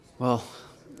Well,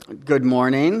 good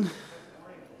morning.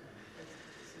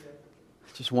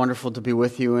 Just wonderful to be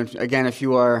with you. And again, if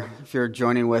you're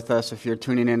joining with us, if you're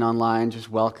tuning in online,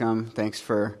 just welcome. Thanks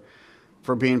for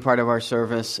being part of our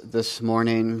service this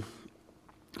morning.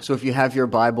 So if you have your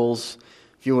Bibles,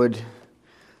 if you would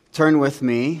turn with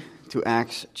me to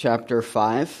Acts chapter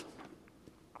 5.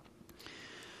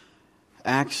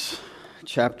 Acts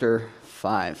chapter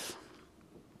 5.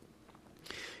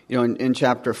 In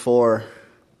chapter 4,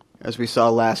 as we saw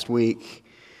last week,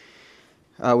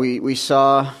 we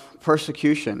saw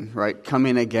persecution, right,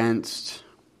 coming against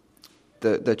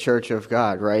the church of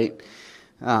God, right?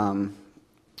 And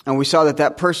we saw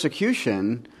that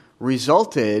persecution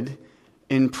resulted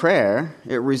in prayer.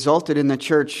 It resulted in the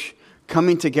church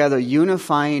coming together,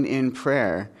 unifying in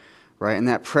prayer, right? And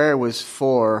that prayer was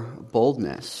for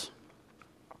boldness.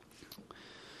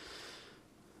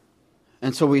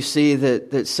 And so we see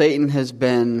that Satan has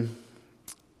been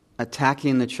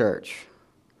attacking the church,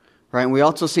 right? And we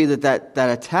also see that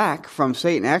attack from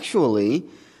Satan actually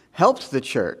helped the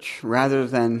church rather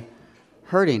than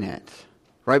hurting it,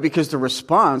 right? Because the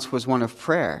response was one of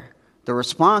prayer. The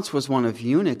response was one of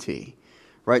unity,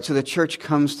 right? So the church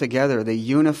comes together, they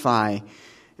unify,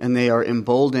 and they are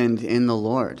emboldened in the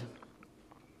Lord.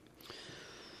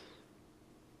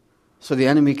 So the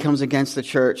enemy comes against the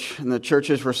church, and the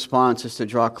church's response is to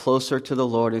draw closer to the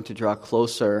Lord and to draw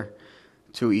closer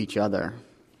to each other.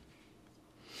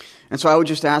 And so I would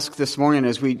just ask this morning,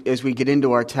 as we get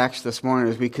into our text this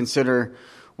morning, as we consider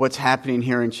what's happening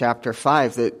here in chapter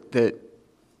 5, that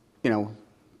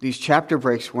these chapter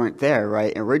breaks weren't there,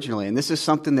 right, originally. And this is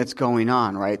something that's going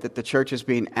on, right, that the church is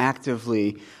being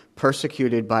actively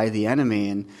persecuted by the enemy.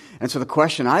 And so the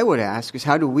question I would ask is,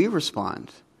 how do we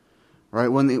respond, right,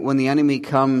 when the enemy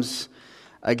comes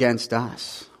against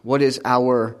us? What is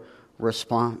our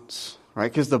response? Right,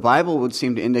 because the Bible would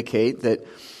seem to indicate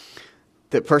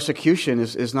that persecution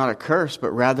is not a curse,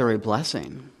 but rather a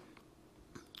blessing.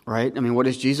 Right? I mean, what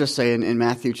does Jesus say in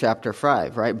Matthew chapter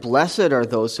 5? Right? Blessed are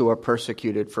those who are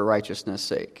persecuted for righteousness'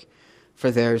 sake,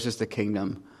 for theirs is the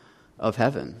kingdom of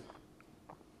heaven.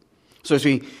 So as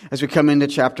we come into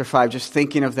chapter 5, just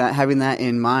thinking of that, having that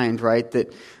in mind, right,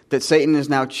 that Satan is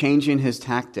now changing his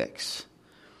tactics.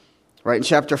 Right, in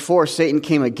chapter 4, Satan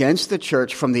came against the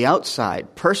church from the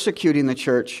outside, persecuting the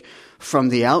church from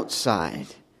the outside.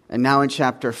 And now in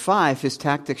chapter 5, his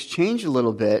tactics change a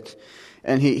little bit,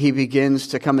 and he begins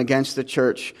to come against the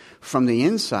church from the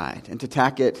inside and to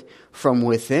attack it from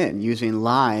within, using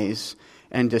lies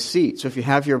and deceit. So if you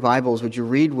have your Bibles, would you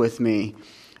read with me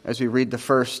as we read the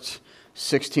first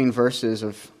 16 verses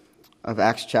of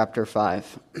Acts chapter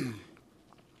 5.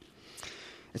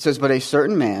 It says, "But a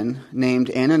certain man named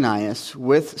Ananias,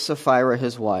 with Sapphira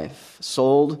his wife,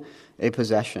 sold a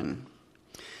possession.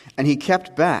 And he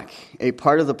kept back a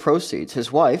part of the proceeds, his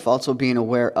wife also being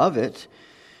aware of it,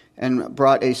 and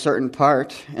brought a certain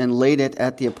part and laid it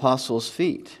at the apostles'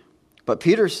 feet. But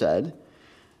Peter said,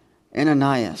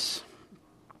 'Ananias,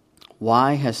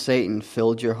 why has Satan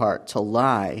filled your heart to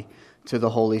lie to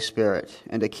the Holy Spirit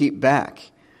and to keep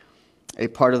back a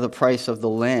part of the price of the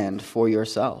land for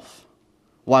yourself?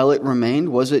 While it remained,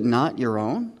 was it not your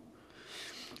own?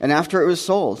 And after it was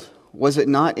sold, was it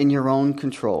not in your own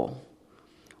control?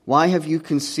 Why have you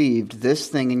conceived this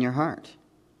thing in your heart?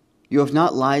 You have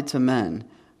not lied to men,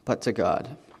 but to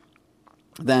God.'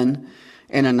 Then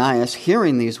Ananias,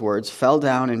 hearing these words, fell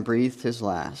down and breathed his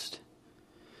last.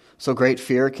 So great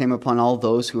fear came upon all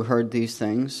those who heard these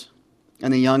things.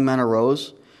 And the young men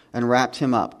arose and wrapped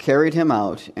him up, carried him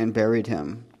out, and buried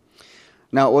him.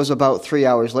 Now it was about 3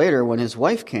 hours later when his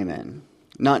wife came in,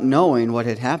 not knowing what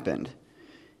had happened.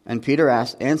 And Peter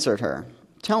answered her,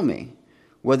 'Tell me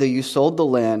whether you sold the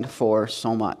land for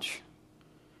so much.'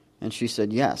 And she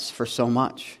said, 'Yes, for so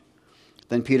much.'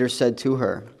 Then Peter said to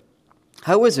her,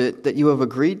 'How is it that you have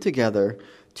agreed together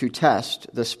to test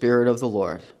the Spirit of the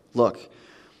Lord? Look,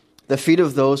 the feet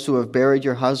of those who have buried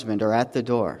your husband are at the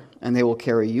door, and they will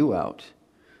carry you out.'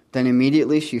 Then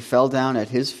immediately she fell down at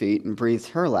his feet and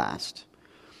breathed her last.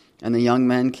 And the young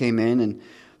men came in and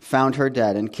found her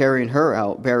dead, and carrying her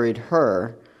out, buried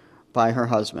her by her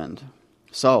husband.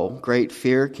 So great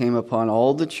fear came upon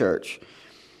all the church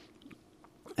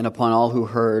and upon all who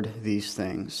heard these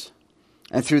things.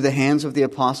 And through the hands of the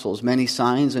apostles, many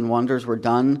signs and wonders were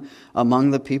done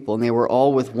among the people, and they were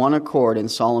all with one accord in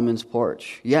Solomon's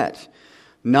porch. Yet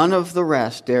none of the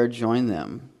rest dared join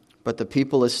them, but the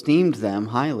people esteemed them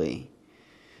highly.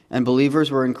 And believers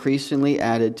were increasingly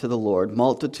added to the Lord,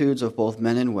 multitudes of both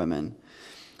men and women,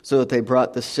 so that they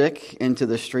brought the sick into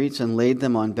the streets and laid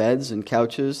them on beds and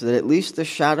couches, that at least the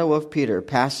shadow of Peter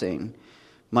passing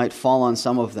might fall on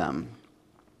some of them.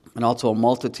 And also a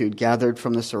multitude gathered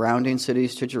from the surrounding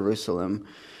cities to Jerusalem,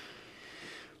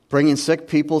 bringing sick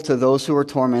people to those who were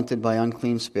tormented by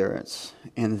unclean spirits,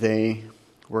 and they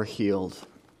were healed.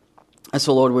 And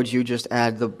so, Lord, would you just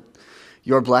add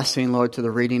your blessing, Lord, to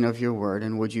the reading of your word,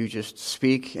 and would you just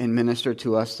speak and minister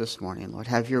to us this morning, Lord.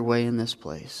 Have your way in this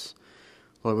place.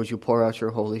 Lord, would you pour out your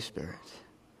Holy Spirit?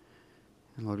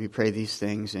 And Lord, we pray these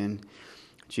things in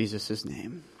Jesus'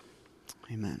 name.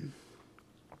 Amen.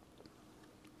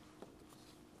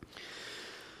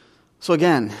 So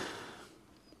again,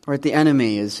 right, the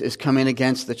enemy is coming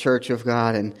against the church of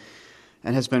God and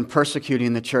has been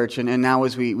persecuting the church. And now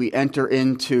as we enter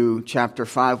into chapter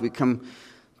 5, we come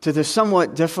to this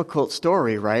somewhat difficult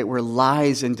story, right, where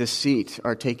lies and deceit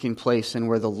are taking place and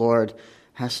where the Lord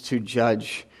has to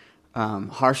judge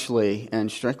harshly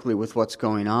and strictly with what's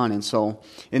going on. And so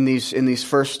in these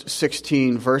first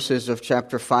 16 verses of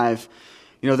chapter 5,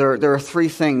 there are three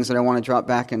things that I want to drop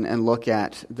back and look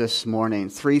at this morning.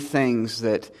 Three things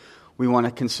that we want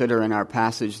to consider in our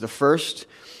passage. The first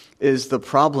is the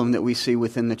problem that we see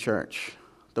within the church.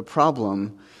 The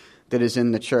problem that is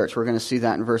in the church. We're going to see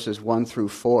that in verses 1 through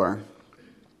 4.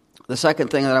 The second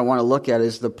thing that I want to look at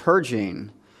is the purging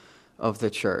of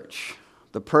the church.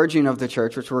 The purging of the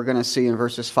church, which we're going to see in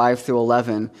verses 5 through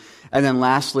 11. And then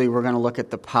lastly, we're going to look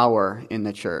at the power in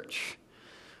the church.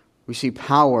 We see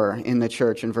power in the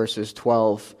church in verses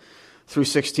 12 through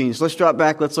 16. So let's drop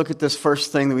back. Let's look at this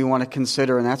first thing that we want to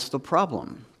consider, and that's the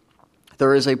problem.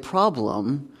 There is a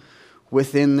problem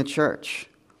within the church.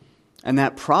 And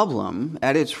that problem,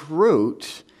 at its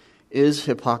root, is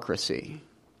hypocrisy.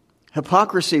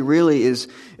 Hypocrisy really is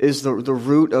the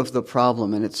root of the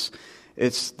problem, and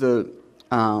it's the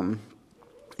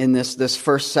in this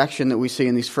first section that we see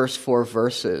in these first 4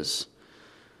 verses.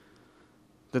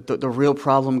 That the real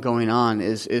problem going on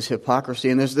is hypocrisy.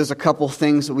 And there's a couple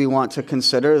things that we want to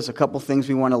consider. There's a couple things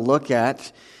we want to look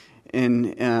at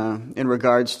in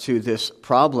regards to this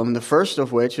problem. The first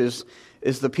of which is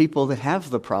the people that have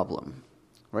the problem.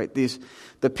 Right?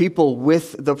 The people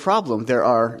with the problem. There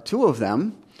are 2 of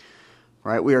them.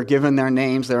 Right? We are given their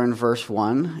names. They're in verse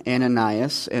 1,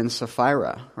 Ananias and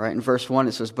Sapphira. Right? In verse 1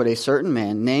 it says, "But a certain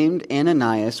man named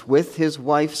Ananias with his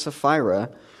wife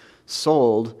Sapphira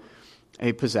sold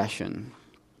a possession."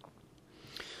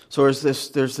 So there's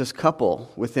this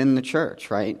couple within the church,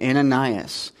 right?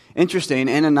 Ananias. Interesting,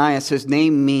 Ananias, his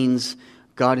name means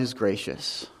God is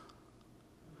gracious.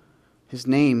 His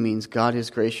name means God is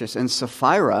gracious. And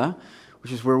Sapphira,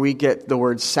 which is where we get the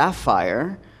word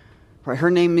sapphire, right?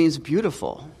 Her name means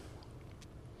beautiful.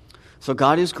 So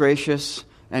God is gracious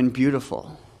and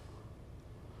beautiful.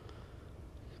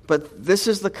 But this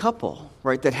is the couple,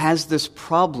 right, that has this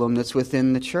problem that's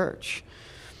within the church.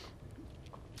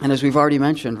 And as we've already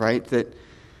mentioned, right,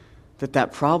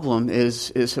 that problem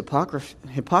is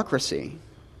hypocrisy.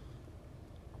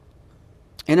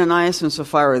 Ananias and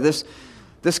Sapphira, this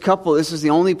couple, this is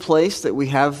the only place that we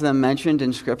have them mentioned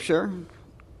in Scripture.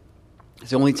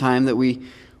 It's the only time that we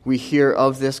hear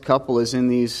of this couple is in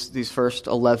these first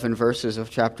 11 verses of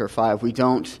chapter 5. We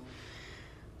don't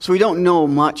know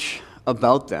much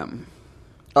about them,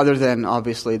 other than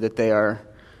obviously that they are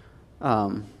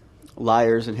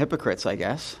liars and hypocrites, I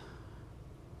guess.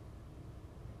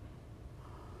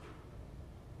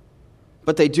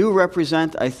 But they do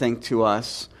represent, I think, to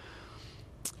us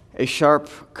a sharp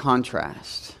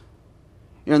contrast.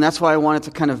 And that's why I wanted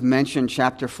to kind of mention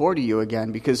chapter 4 to you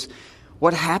again, because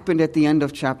what happened at the end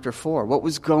of chapter 4? What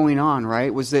was going on,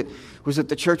 right? Was that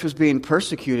the church was being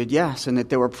persecuted, yes, and that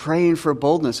they were praying for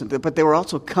boldness, but they were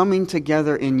also coming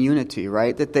together in unity,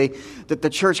 right? That the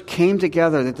church came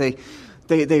together, that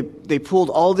they pulled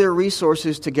all their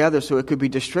resources together so it could be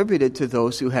distributed to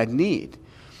those who had need,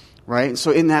 right?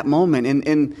 So in that moment,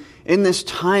 in this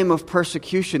time of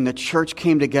persecution, the church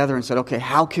came together and said, okay,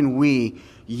 how can we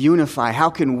unify? How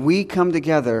can we come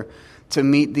together to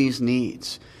meet these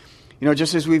needs?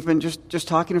 Just as we've been just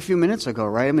talking a few minutes ago,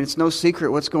 right? I mean, it's no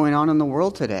secret what's going on in the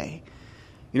world today.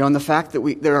 And the fact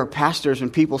that there are pastors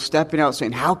and people stepping out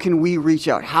saying, how can we reach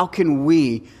out? How can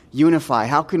we unify?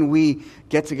 How can we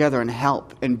get together and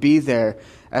help and be there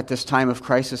at this time of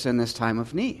crisis and this time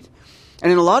of need?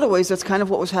 And in a lot of ways, that's kind of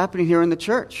what was happening here in the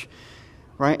church,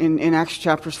 right? In Acts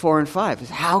chapters 4 and 5. Is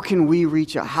how can we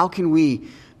reach out? How can we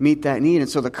meet that need? And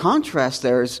so the contrast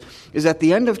there is at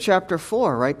the end of chapter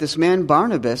 4, right? This man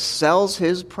Barnabas sells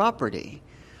his property.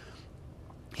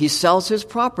 He sells his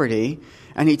property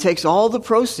and he takes all the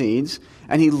proceeds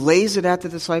and he lays it at the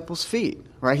disciples' feet,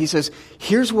 right? He says,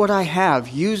 here's what I have.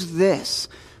 Use this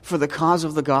for the cause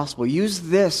of the gospel. Use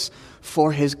this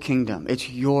for his kingdom. It's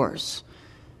yours.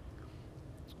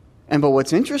 But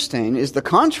what's interesting is the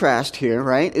contrast here,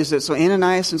 right, is that so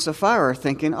Ananias and Sapphira are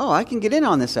thinking, oh, I can get in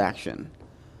on this action.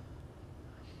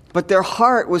 But their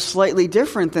heart was slightly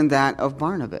different than that of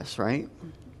Barnabas, right?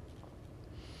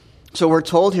 So we're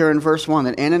told here in verse 1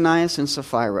 that Ananias and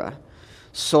Sapphira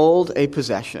sold a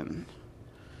possession,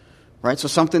 right? So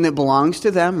something that belongs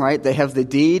to them, right? They have the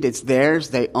deed, it's theirs,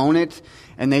 they own it,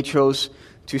 and they chose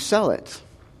to sell it.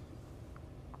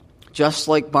 Just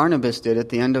like Barnabas did at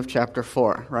the end of chapter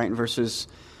 4, right, in verses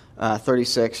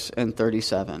 36 and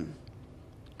 37.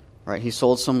 Right, he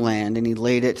sold some land and he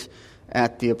laid it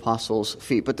at the apostles'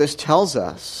 feet. But this tells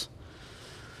us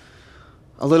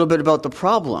a little bit about the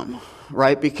problem,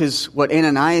 right? Because what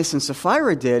Ananias and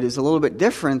Sapphira did is a little bit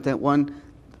different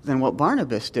than what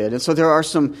Barnabas did. And so there are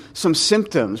some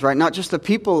symptoms, right? Not just the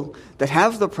people that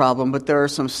have the problem, but there are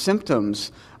some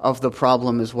symptoms of the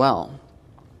problem as well.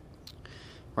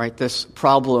 Right, this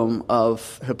problem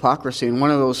of hypocrisy. And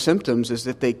one of those symptoms is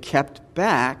that they kept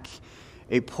back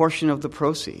a portion of the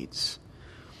proceeds.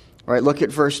 Right, look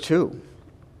at verse 2.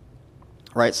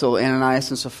 Right, so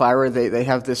Ananias and Sapphira, they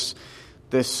have this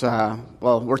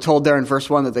we're told there in verse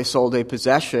 1 that they sold a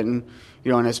possession.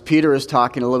 And as Peter is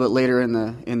talking a little bit later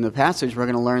in the passage, we're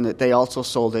going to learn that they also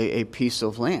sold a piece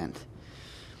of land.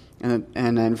 And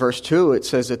in verse 2, it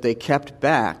says that they kept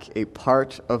back a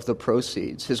part of the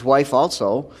proceeds. His wife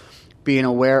also, being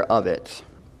aware of it.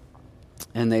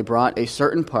 And they brought a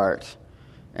certain part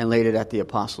and laid it at the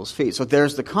apostles' feet. So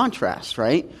there's the contrast,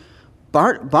 right?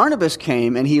 Barnabas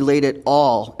came and he laid it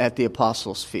all at the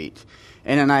apostles' feet.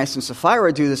 Ananias and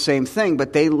Sapphira do the same thing,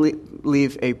 but they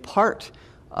leave a part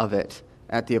of it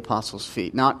at the apostles'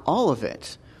 feet, not all of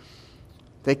it.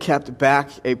 They kept back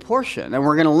a portion. And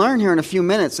we're going to learn here in a few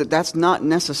minutes that that's not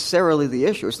necessarily the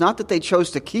issue. It's not that they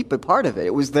chose to keep a part of it.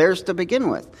 It was theirs to begin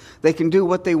with. They can do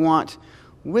what they want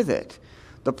with it.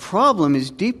 The problem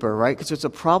is deeper, right? Because it's a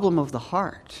problem of the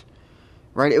heart,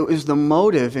 right? It was the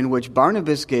motive in which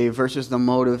Barnabas gave versus the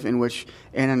motive in which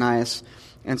Ananias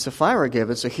and Sapphira gave.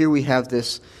 And so here we have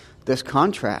this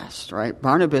contrast, right?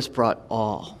 Barnabas brought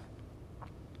all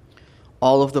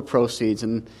of the proceeds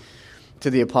and to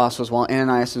the apostles, while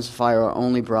Ananias and Sapphira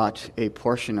only brought a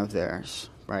portion of theirs,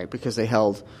 right? Because they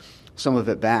held some of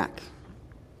it back.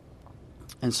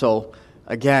 And so,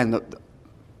 again,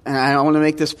 and I want to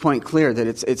make this point clear, that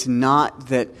it's not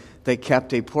that they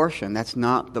kept a portion. That's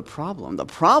not the problem. The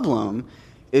problem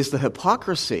is the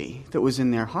hypocrisy that was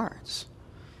in their hearts.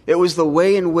 It was the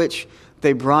way in which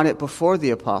they brought it before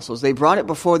the apostles. They brought it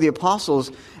before the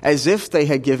apostles as if they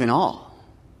had given all.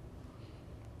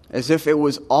 As if it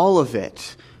was all of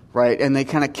it, right? And they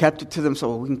kind of kept it to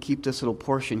themselves. We can keep this little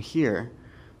portion here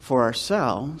for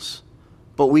ourselves,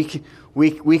 but we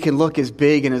can look as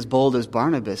big and as bold as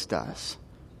Barnabas does,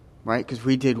 right? Because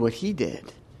we did what he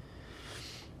did.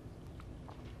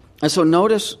 And so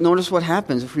notice what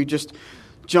happens if we just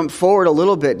jump forward a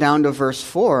little bit down to verse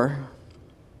 4.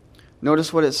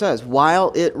 Notice what it says.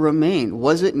 While it remained,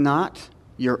 was it not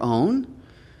your own?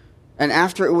 And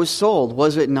after it was sold,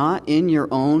 was it not in your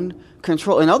own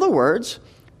control? In other words,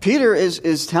 Peter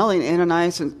is telling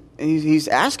Ananias, and he's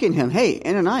asking him, hey,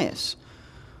 Ananias,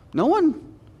 no one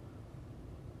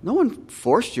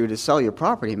forced you to sell your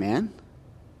property, man.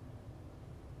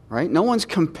 Right? No one's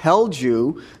compelled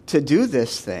you to do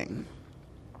this thing.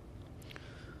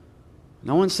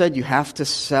 No one said you have to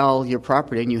sell your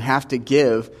property and you have to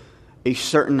give a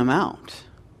certain amount.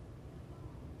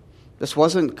 This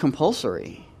wasn't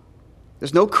compulsory.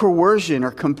 There's no coercion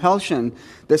or compulsion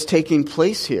that's taking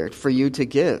place here for you to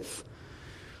give.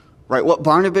 Right? What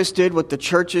Barnabas did, what the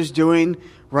church is doing,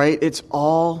 right? It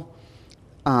was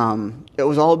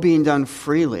all being done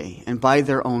freely and by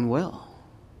their own will.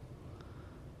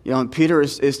 And Peter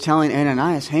is telling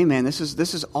Ananias, hey man, this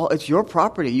is all, it's your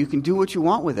property. You can do what you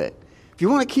want with it. If you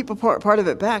want to keep a part of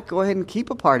it back, go ahead and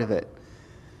keep a part of it.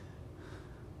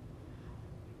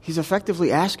 He's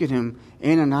effectively asking him,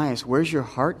 Ananias, where's your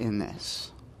heart in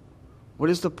this?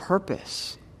 What is the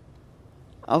purpose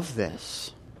of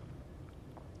this?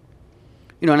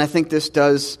 And I think this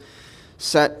does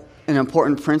set an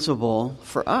important principle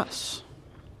for us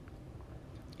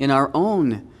in our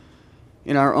own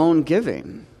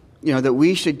giving. That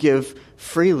we should give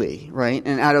freely, right?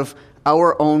 And out of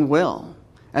our own will.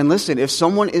 And listen, if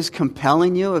someone is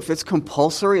compelling you, if it's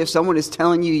compulsory, if someone is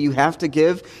telling you you have to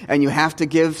give and you have to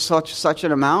give such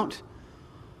an amount,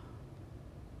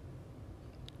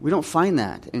 we don't find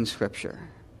that in Scripture.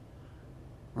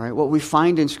 Right? What we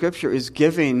find in Scripture is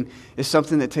giving is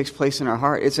something that takes place in our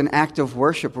heart. It's an act of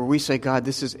worship where we say, God,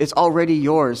 it's already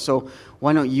yours, so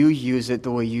why don't you use it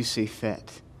the way you see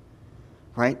fit?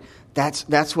 Right?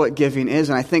 That's what giving is.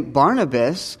 And I think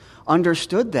Barnabas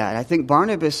understood that. I think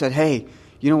Barnabas said, hey,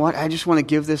 you know what? I just want to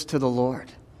give this to the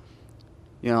Lord.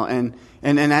 And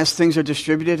as things are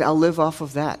distributed, I'll live off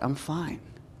of that. I'm fine.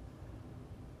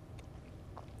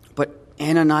 But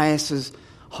Ananias'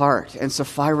 heart and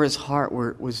Sapphira's heart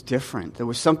was different. There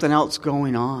was something else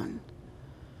going on.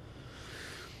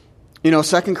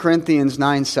 2 Corinthians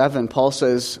 9:7, Paul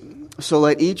says, so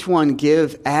let each one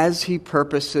give as he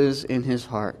purposes in his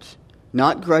heart,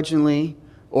 not grudgingly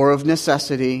or of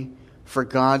necessity, for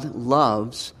God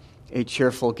loves a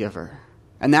cheerful giver.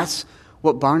 And that's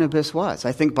what Barnabas was.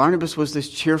 I think Barnabas was this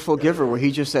cheerful giver where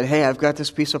he just said, hey, I've got this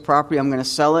piece of property, I'm going to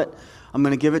sell it, I'm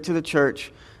going to give it to the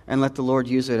church, and let the Lord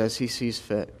use it as he sees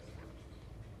fit.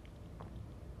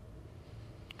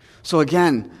 So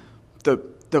again,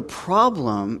 the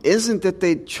problem isn't that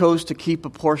they chose to keep a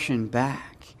portion back.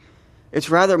 It's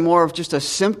rather more of just a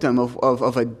symptom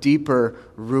of a deeper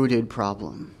rooted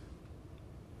problem.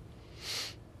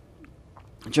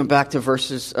 Jump back to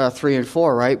verses 3 and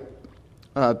 4, right?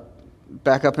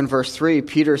 Back up in verse 3,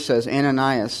 Peter says,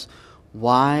 Ananias,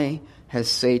 why has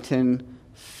Satan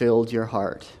filled your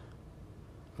heart?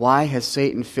 Why has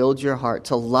Satan filled your heart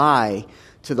to lie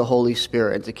to the Holy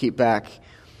Spirit and to keep back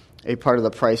a part of the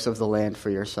price of the land for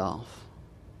yourself?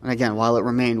 And again, while it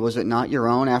remained, was it not your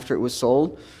own after it was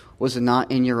sold? Was it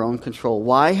not in your own control?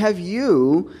 Why have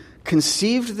you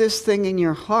conceived this thing in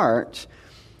your heart?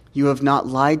 You have not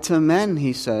lied to men,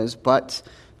 he says, but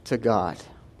to God.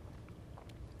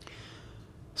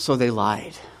 So they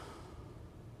lied.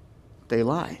 They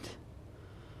lied.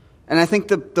 And I think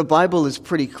the Bible is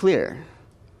pretty clear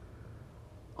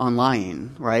on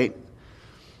lying, right?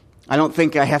 I don't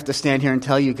think I have to stand here and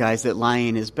tell you guys that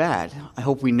lying is bad. I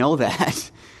hope we know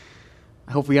that.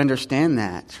 I hope we understand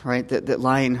that, right? That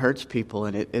lying hurts people,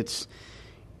 and it's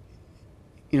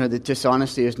that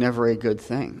dishonesty is never a good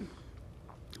thing.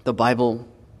 The Bible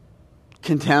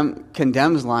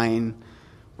condemns lying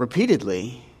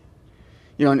repeatedly.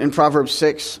 In Proverbs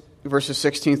 6, verses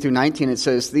 16 through 19, it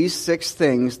says, these 6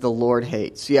 things the Lord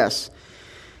hates. Yes,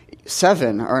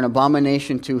 7 are an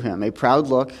abomination to him: a proud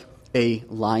look, a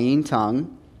lying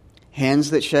tongue,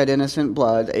 hands that shed innocent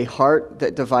blood, a heart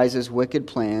that devises wicked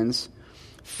plans,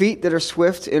 feet that are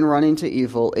swift in running to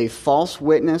evil, a false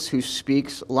witness who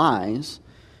speaks lies,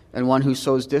 and one who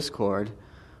sows discord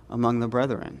among the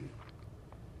brethren.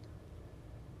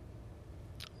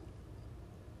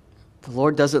 The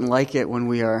Lord doesn't like it when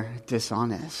we are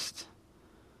dishonest,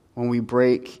 when we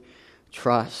break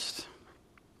trust.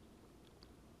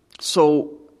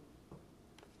 So,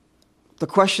 the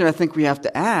question I think we have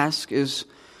to ask is,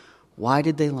 why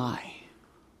did they lie?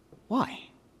 Why?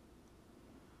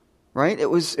 Right? It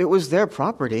was their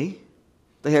property.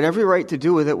 They had every right to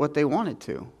do with it what they wanted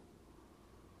to.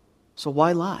 So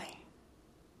why lie?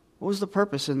 What was the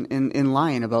purpose in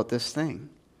lying about this thing?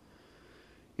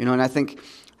 And I think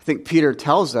Peter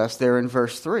tells us there in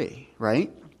verse 3,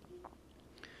 right?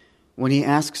 When he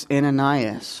asks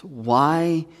Ananias,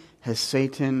 why has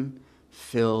Satan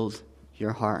filled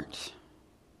your heart?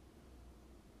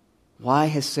 Why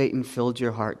has Satan filled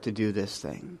your heart to do this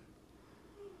thing?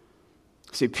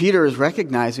 See, Peter is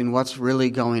recognizing what's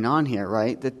really going on here,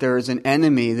 right? That there is an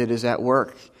enemy that is at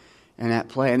work and at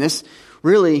play. And this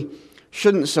really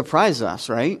shouldn't surprise us,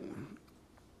 right?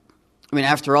 I mean,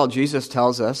 after all, Jesus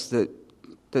tells us that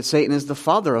Satan is the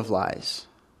father of lies,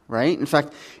 right? In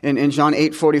fact, in John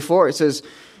 8:44, it says,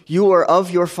 you are of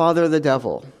your father the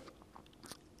devil,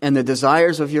 and the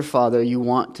desires of your father you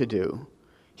want to do.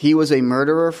 He was a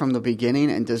murderer from the beginning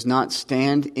and does not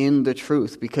stand in the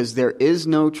truth, because there is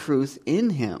no truth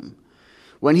in him.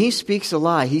 When he speaks a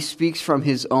lie, he speaks from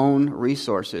his own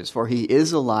resources, for he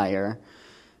is a liar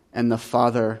and the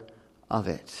father of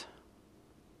it.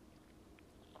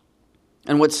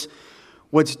 And what's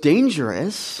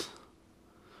dangerous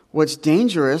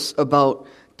about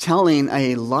telling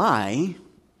a lie,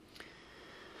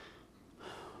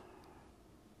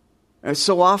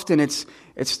 so often it's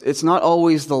not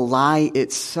always the lie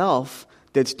itself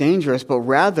that's dangerous, but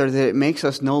rather that it makes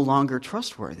us no longer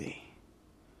trustworthy.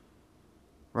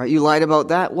 Right? You lied about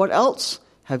that. What else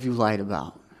have you lied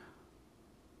about?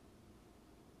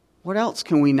 What else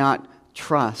can we not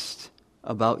trust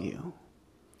about you?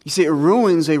 You see, it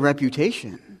ruins a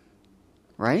reputation,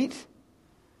 right?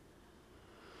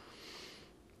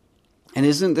 And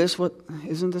isn't this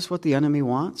what the enemy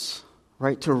wants?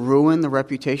 Right? To ruin the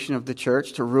reputation of the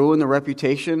church, to ruin the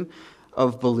reputation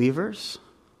of believers.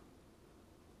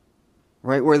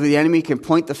 Right? Where the enemy can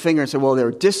point the finger and say, well,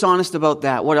 they're dishonest about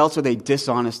that. What else are they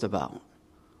dishonest about?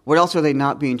 What else are they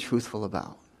not being truthful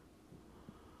about?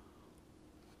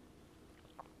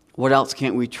 What else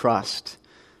can't we trust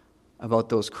about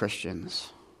those Christians.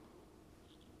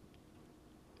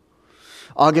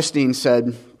 Augustine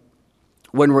said,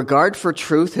 "When regard for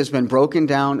truth has been broken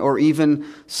down or even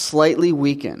slightly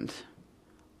weakened,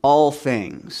 all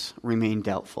things remain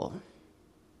doubtful."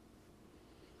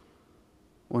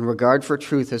 When regard for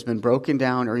truth has been broken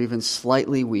down or even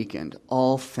slightly weakened,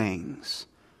 all things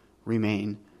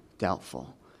remain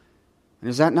doubtful. And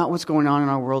is that not what's going on in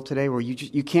our world today, where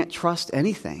you can't trust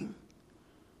anything,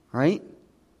 right?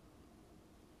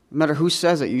 No matter who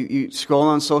says it, you scroll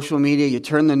on social media, you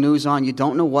turn the news on, you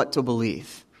don't know what to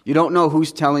believe. You don't know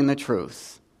who's telling the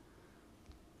truth.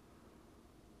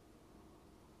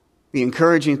 The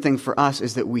encouraging thing for us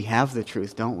is that we have the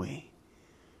truth, don't we?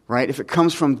 Right? If it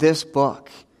comes from this book,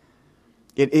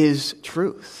 it is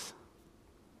truth.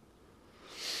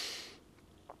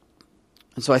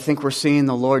 And so I think we're seeing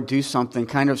the Lord do something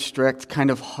kind of strict, kind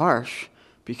of harsh,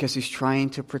 because he's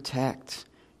trying to protect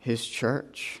his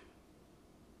church.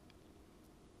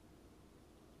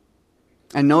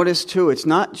 And notice too, it's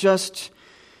not just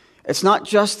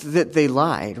that they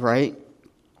lied, right?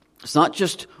 It's not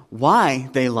just why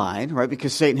they lied, right?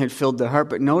 Because Satan had filled their heart,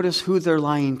 but notice who they're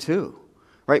lying to.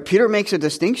 Right? Peter makes a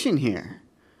distinction here.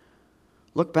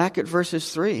 Look back at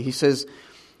verses 3. He says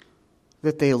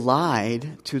that they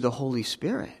lied to the Holy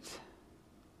Spirit.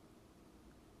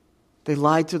 They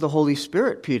lied to the Holy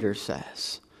Spirit, Peter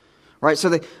says. Right? So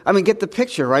get the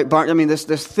picture, right?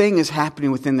 This thing is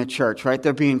happening within the church, right?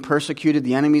 They're being persecuted.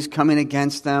 The enemy's coming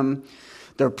against them.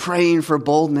 They're praying for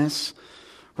boldness,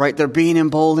 right? They're being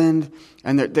emboldened,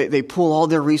 and they pull all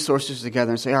their resources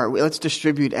together and say, all right, let's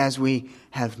distribute as we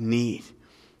have need.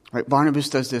 Right, Barnabas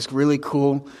does this really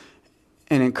cool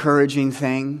and encouraging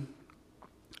thing.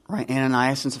 Right,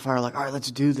 Ananias and Sapphira are like, all right, let's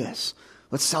do this.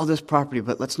 Let's sell this property,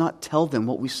 but let's not tell them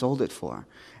what we sold it for.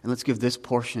 And let's give this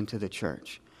portion to the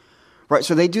church. Right,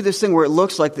 so they do this thing where it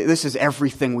looks like this is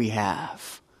everything we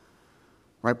have.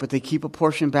 Right, but they keep a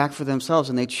portion back for themselves,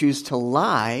 and they choose to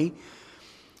lie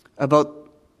about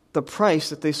the price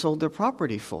that they sold their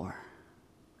property for.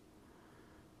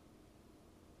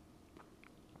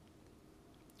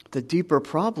 The deeper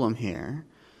problem here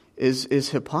is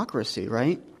hypocrisy,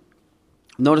 right?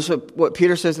 Notice what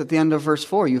Peter says at the end of verse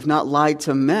 4. You've not lied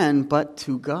to men, but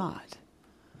to God.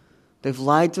 They've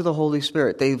lied to the Holy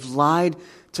Spirit. They've lied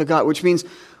to God, which means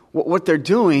what they're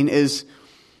doing is,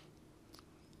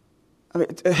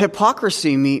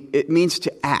 hypocrisy, it means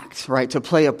to act, right? To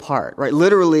play a part, right?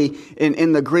 Literally,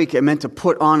 in the Greek, it meant to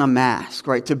put on a mask,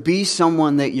 right? To be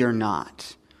someone that you're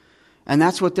not. And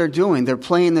that's what they're doing. They're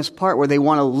playing this part where they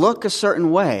want to look a certain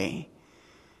way,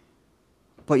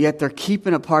 but yet they're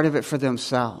keeping a part of it for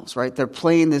themselves, right? They're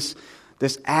playing this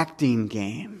acting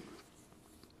game.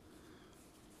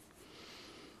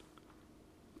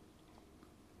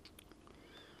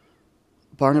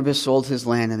 Barnabas sold his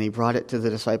land and he brought it to the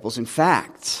disciples. In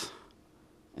fact,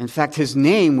 his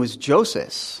name was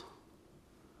Joseph.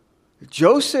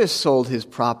 Joseph sold his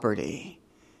property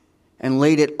and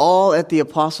laid it all at the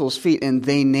apostles' feet, and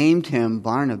they named him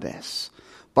Barnabas.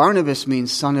 Barnabas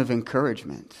means son of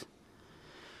encouragement.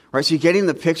 Right, so you're getting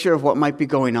the picture of what might be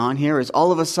going on here is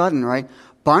all of a sudden, right,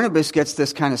 Barnabas gets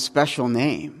this kind of special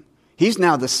name. He's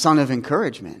now the son of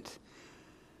encouragement.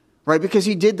 Right, because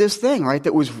he did this thing, right,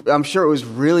 I'm sure it was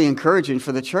really encouraging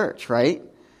for the church, right?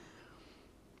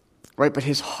 Right, but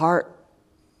his heart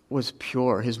was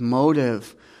pure. His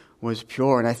motive was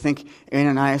pure. And I think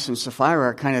Ananias and Sapphira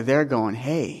are kind of there going,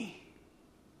 hey,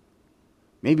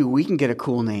 maybe we can get a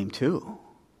cool name too.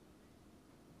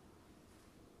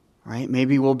 Right?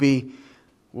 Maybe we'll be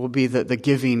the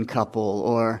giving couple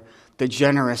or the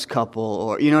generous couple,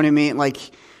 or you know what I mean? Like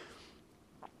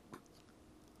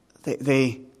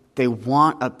they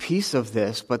want a piece of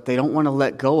this, but they don't want to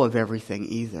let go of everything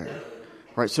either.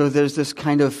 Right? So there's this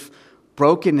kind of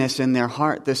brokenness in their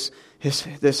heart, this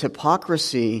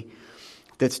hypocrisy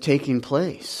that's taking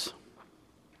place.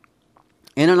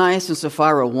 Ananias and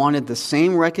Sapphira wanted the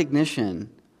same recognition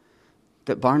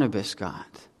that Barnabas got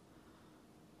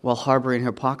while harboring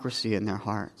hypocrisy in their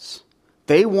hearts.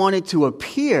 They wanted to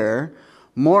appear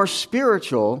more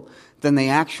spiritual than they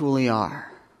actually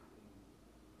are.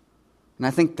 And I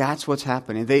think that's what's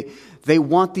happening. They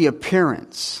want the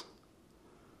appearance,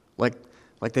 like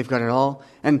they've got it all.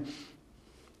 And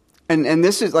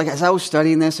this is, like, as I was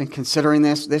studying this and considering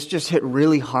this just hit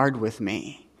really hard with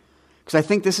me. Because I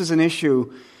think this is an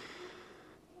issue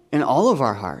in all of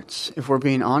our hearts, if we're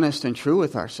being honest and true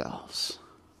with ourselves.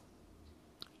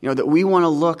 You know, that we want to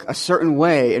look a certain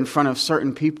way in front of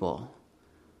certain people.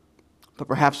 But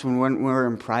perhaps when we're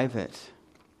in private,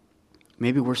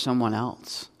 maybe we're someone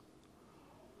else.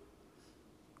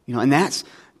 You know, and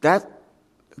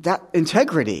that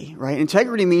integrity, right?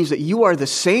 Integrity means that you are the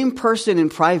same person in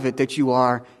private that you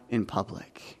are in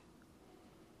public,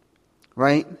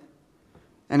 right?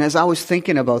 And as I was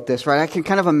thinking about this, right, I can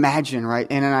kind of imagine,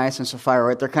 right, Ananias and Sapphira,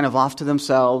 right, they're kind of off to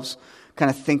themselves, kind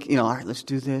of think, all right, let's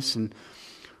do this, and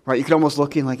right, you could almost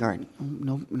look in like, all right,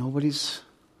 nobody's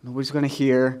going to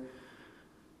hear,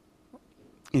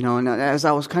 and as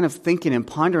I was kind of thinking and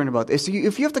pondering about this,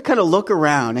 if you have to kind of look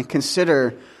around and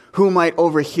consider who might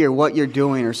overhear what you're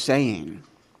doing or saying,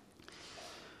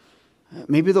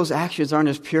 maybe those actions aren't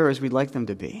as pure as we'd like them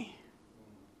to be.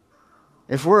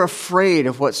 If we're afraid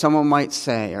of what someone might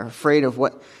say, or afraid of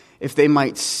what if they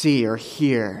might see or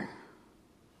hear,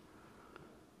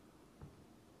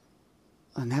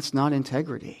 and that's not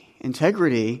integrity.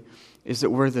 Integrity is that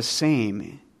we're the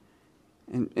same.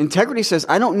 And integrity says,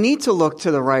 I don't need to look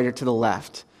to the right or to the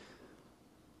left.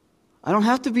 I don't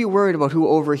have to be worried about who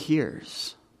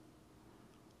overhears.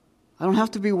 I don't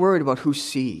have to be worried about who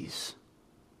sees.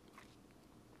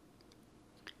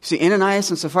 See, Ananias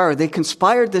and Sapphira, they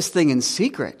conspired this thing in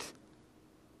secret.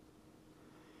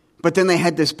 But then they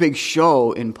had this big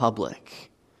show in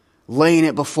public, laying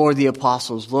it before the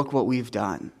apostles. Look what we've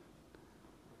done.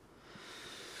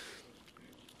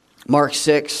 Mark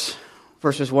 6,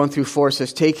 verses 1 through 4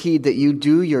 says, take heed that you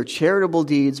do your charitable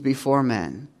deeds before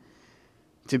men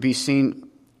to be seen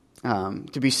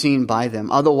by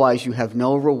them. Otherwise, you have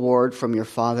no reward from your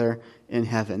Father in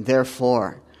heaven.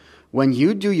 Therefore, when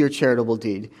you do your charitable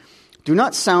deed, do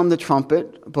not sound the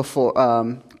trumpet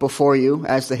before you,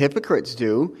 as the hypocrites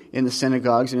do in the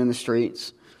synagogues and in the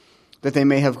streets, that they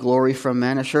may have glory from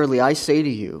men. Assuredly, I say to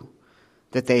you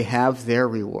that they have their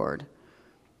reward.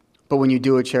 But when you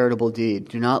do a charitable deed,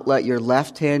 do not let your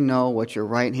left hand know what your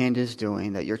right hand is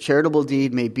doing, that your charitable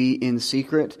deed may be in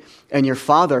secret, and your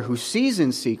Father who sees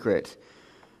in secret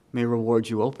may reward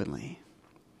you openly.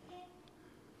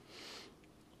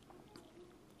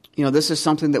 This is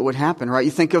something that would happen, right?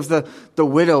 You think of the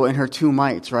widow and her 2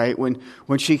 mites, right? When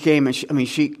she came, and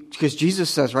because Jesus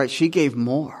says, right, she gave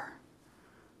more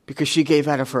because she gave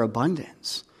out of her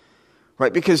abundance,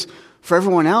 right? Because for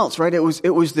everyone else, right, it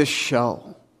was this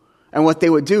show. And what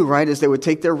they would do, right, is they would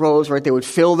take their rows, right, they would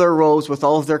fill their rows with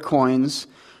all of their coins,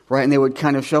 right, and they would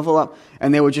kind of shovel up,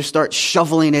 and they would just start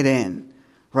shoveling it in,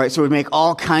 right? So it would make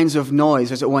all kinds of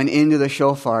noise as it went into the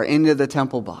shofar, into the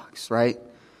temple box, right?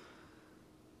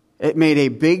 It made a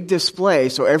big display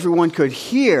so everyone could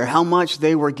hear how much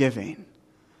they were giving,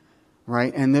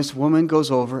 right? And this woman goes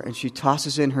over and she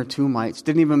tosses in her 2 mites,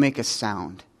 didn't even make a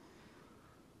sound,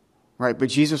 right? But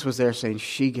Jesus was there saying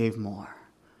she gave more,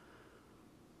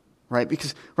 right?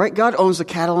 Because, right, God owns the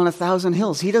cattle on 1,000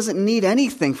 hills. He doesn't need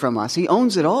anything from us. He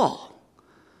owns it all.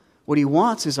 What he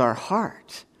wants is our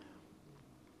heart.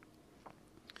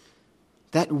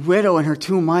 That widow and her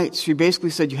 2 mites, she basically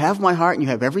said, you have my heart and you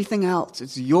have everything else.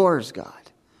 It's yours, God.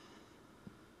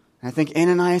 And I think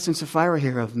Ananias and Sapphira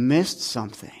here have missed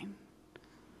something.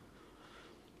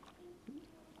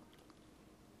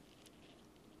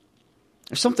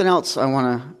 There's something else I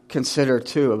want to consider,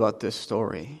 too, about this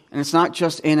story. And it's not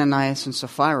just Ananias and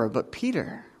Sapphira, but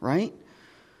Peter, right?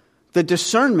 The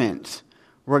discernment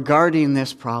regarding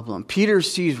this problem. Peter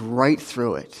sees right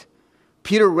through it.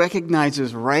 Peter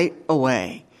recognizes right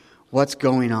away what's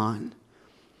going on.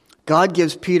 God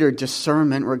gives Peter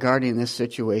discernment regarding this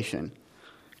situation.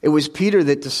 It was Peter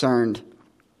that discerned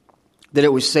that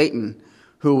it was Satan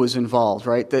who was involved,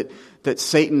 right? That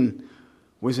Satan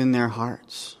was in their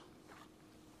hearts.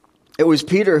 It was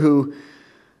Peter who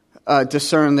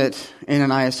discerned that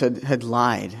Ananias had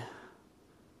lied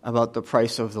about the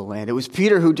price of the land. It was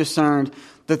Peter who discerned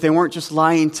that they weren't just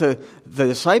lying to the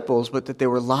disciples, but that they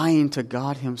were lying to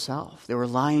God himself. They were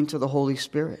lying to the Holy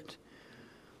Spirit.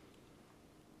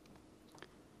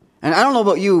 And I don't know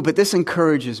about you, but this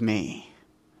encourages me.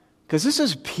 Because this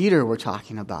is Peter we're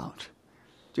talking about.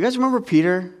 Do you guys remember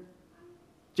Peter?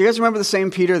 Do you guys remember the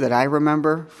same Peter that I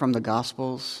remember from the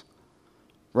Gospels?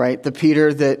 Right? The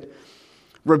Peter that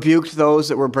rebuked those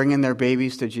that were bringing their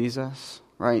babies to Jesus,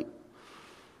 right?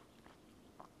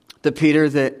 The Peter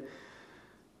that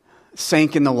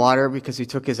sank in the water because he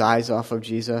took his eyes off of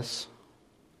Jesus.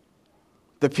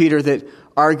 The Peter that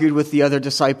argued with the other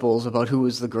disciples about who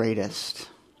was the greatest.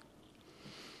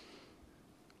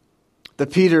 The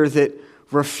Peter that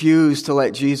refused to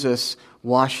let Jesus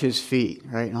wash his feet,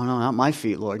 right? No, not my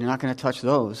feet, Lord. You're not going to touch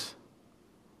those.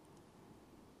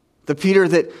 The Peter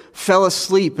that fell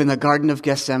asleep in the Garden of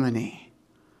Gethsemane,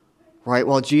 right?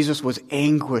 While Jesus was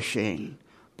anguishing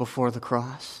before the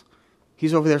cross.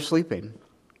 He's over there sleeping.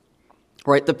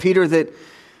 Right? The Peter that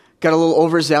got a little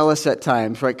overzealous at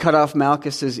times, right? Cut off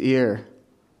Malchus's ear.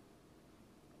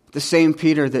 The same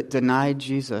Peter that denied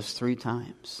Jesus 3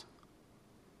 times.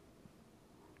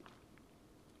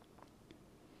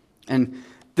 And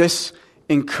this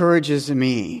encourages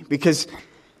me, because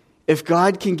if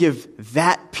God can give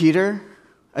that Peter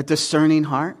a discerning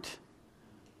heart,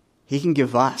 he can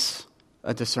give us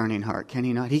a discerning heart, can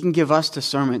he not? He can give us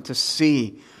discernment to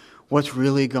see what's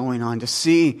really going on, to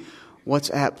see what's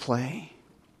at play.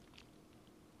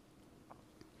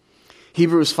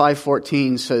 Hebrews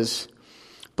 5:14 says,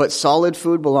 "But solid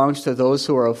food belongs to those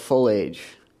who are of full age,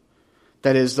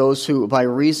 that is, those who by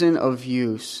reason of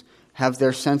use have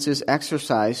their senses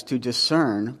exercised to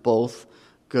discern both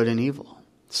good and evil."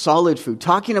 Solid food,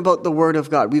 talking about the Word of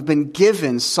God. We've been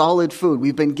given solid food.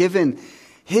 We've been given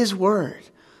His Word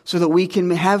so that we can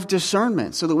have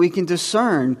discernment, so that we can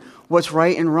discern what's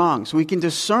right and wrong, so we can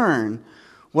discern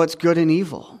what's good and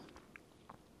evil.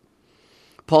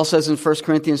 Paul says in 1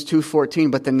 Corinthians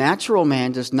 2:14, "But the natural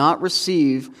man does not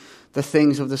receive the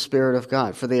things of the Spirit of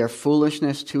God, for they are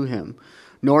foolishness to him,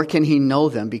 nor can he know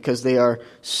them because they are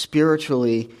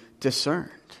spiritually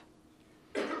discerned."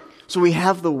 So we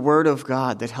have the Word of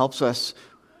God that helps us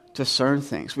discern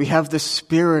things. We have the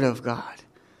Spirit of God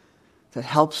that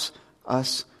helps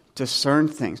us discern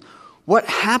things. What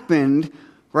happened,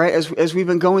 right, as we've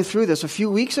been going through this a few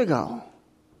weeks ago?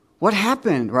 What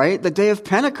happened, right? The day of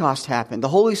Pentecost happened. The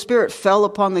Holy Spirit fell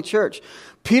upon the church.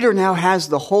 Peter now has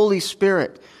the Holy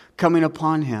Spirit coming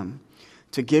upon him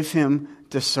to give him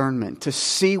discernment, to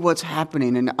see what's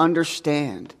happening and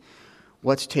understand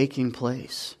what's taking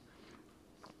place.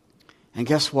 And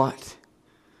guess what?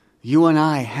 You and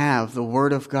I have the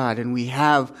Word of God, and we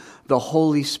have the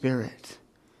Holy Spirit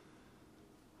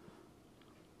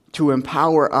to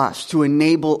empower us, to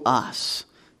enable us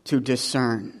to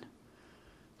discern,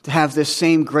 to have this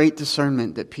same great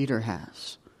discernment that Peter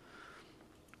has.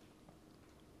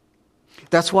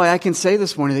 That's why I can say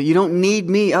this morning that you don't need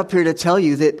me up here to tell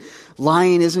you that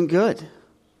lying isn't good.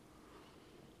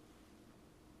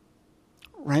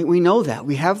 Right? We know that.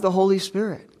 We have the Holy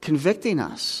Spirit convicting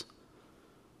us.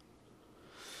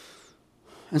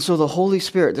 And so the Holy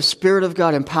Spirit, the Spirit of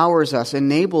God, empowers us,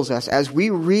 enables us as we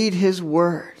read His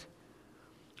Word.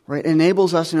 Right?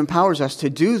 Enables us and empowers us to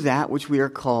do that which we are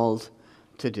called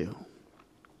to do.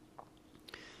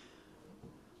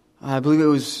 I believe it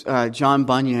was John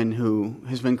Bunyan who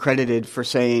has been credited for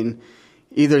saying,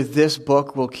 either this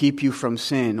book will keep you from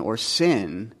sin, or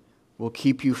sin will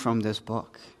keep you from this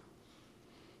book.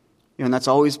 You know, and that's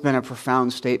always been a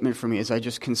profound statement for me as I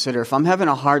just consider, if I'm having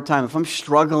a hard time, if I'm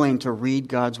struggling to read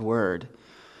God's Word,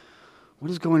 what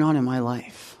is going on in my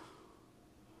life?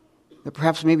 That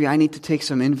perhaps maybe I need to take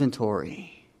some inventory.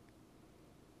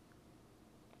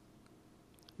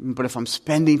 But if I'm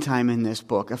spending time in this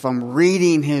book, if I'm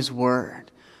reading His Word,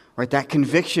 right, that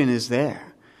conviction is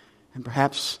there. And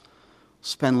perhaps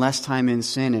spend less time in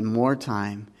sin and more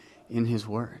time in His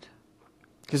Word.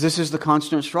 Because this is the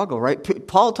constant struggle, right?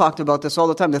 Paul talked about this all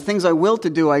the time. The things I will to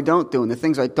do, I don't do. And the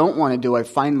things I don't want to do, I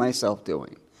find myself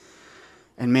doing.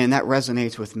 And man, that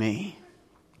resonates with me.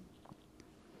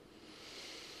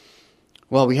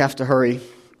 Well, we have to hurry.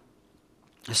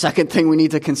 The second thing we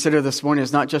need to consider this morning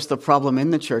is not just the problem in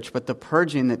the church, but the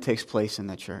purging that takes place in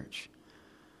the church.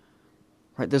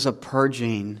 Right? There's a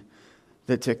purging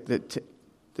that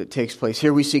takes place.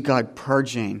 Here we see God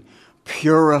purging,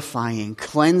 purifying,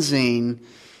 cleansing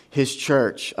His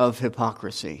church of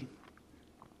hypocrisy.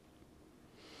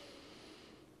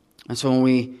 And so when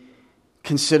we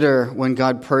consider when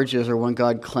God purges or when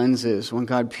God cleanses, when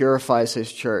God purifies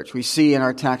His church, we see in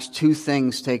our text 2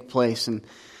 things take place, and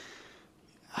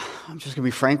I'm just going to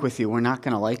be frank with you, we're not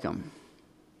going to like them.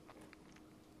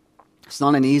 It's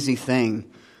not an easy thing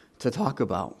to talk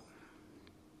about.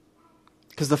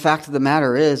 Because the fact of the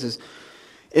matter is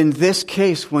in this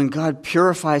case, when God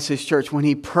purifies His church, when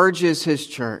He purges His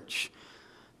church,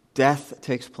 death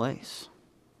takes place.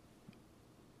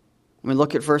 When we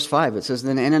look at verse 5, it says,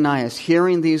 "Then Ananias,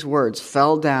 hearing these words,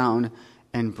 fell down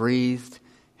and breathed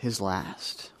his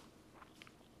last."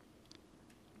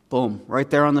 Boom, right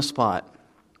there on the spot.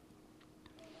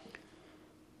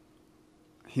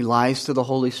 He lies to the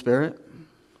Holy Spirit,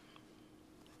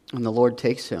 and the Lord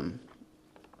takes him.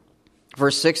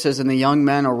 Verse 6 says, "And the young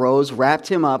men arose, wrapped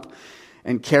him up,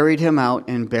 and carried him out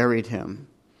and buried him."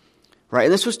 Right?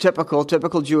 And this was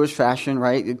typical Jewish fashion,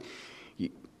 right? They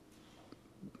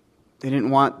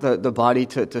didn't want the body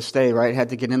to stay, right? It had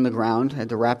to get in the ground, had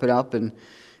to wrap it up and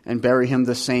bury him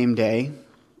the same day.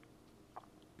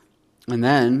 And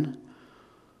then,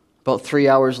 about 3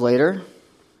 hours later,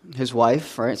 his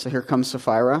wife, right? So here comes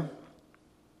Sapphira.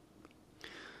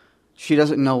 She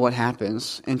doesn't know what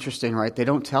happens. Interesting, right? They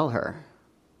don't tell her.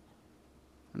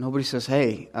 Nobody says,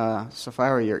 hey,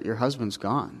 Sapphira, your husband's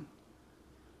gone.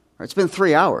 Or it's been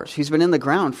 3 hours. He's been in the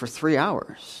ground for 3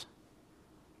 hours.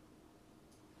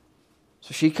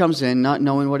 So she comes in not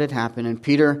knowing what had happened, and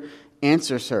Peter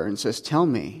answers her and says, tell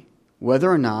me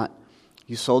whether or not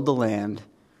you sold the land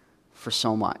for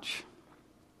so much.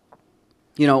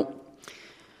 You know,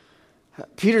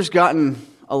 Peter's gotten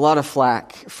a lot of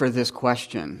flack for this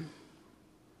question,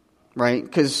 right?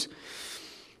 Because,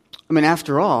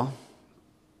 after all,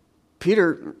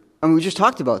 Peter, we just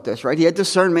talked about this, right? He had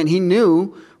discernment. He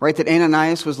knew, right, that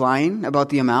Ananias was lying about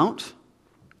the amount.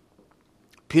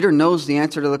 Peter knows the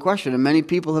answer to the question, and many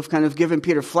people have kind of given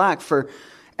Peter flack for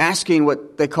asking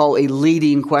what they call a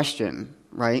leading question,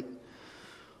 right?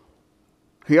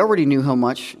 He already knew how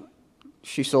much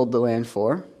she sold the land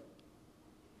for.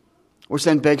 Which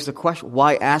then begs the question,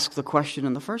 why ask the question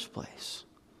in the first place?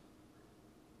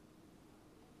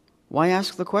 Why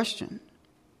ask the question?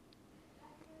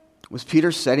 Was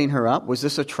Peter setting her up? Was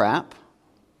this a trap?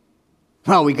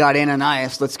 Well, we got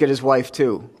Ananias, let's get his wife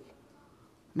too.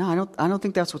 No, I don't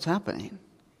think that's what's happening.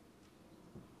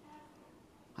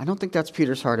 I don't think that's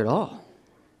Peter's heart at all.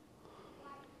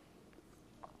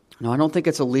 No, I don't think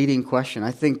it's a leading question.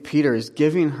 I think Peter is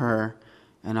giving her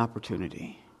an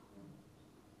opportunity.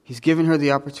 He's giving her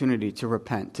the opportunity to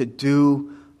repent, to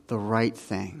do the right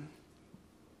thing,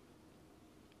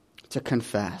 to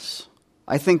confess.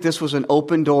 I think this was an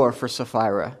open door for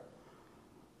Sapphira.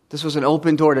 This was an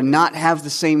open door to not have the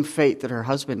same fate that her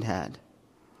husband had.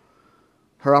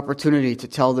 Her opportunity to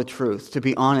tell the truth, to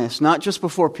be honest, not just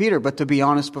before Peter, but to be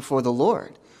honest before the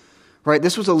Lord. Right?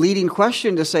 This was a leading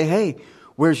question to say, hey,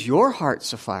 where's your heart,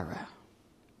 Sapphira?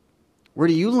 Where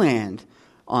do you land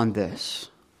on this?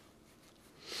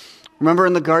 Remember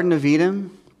in the Garden of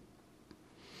Eden?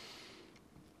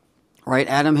 Right?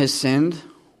 Adam has sinned.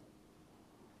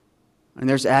 And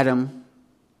there's Adam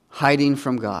hiding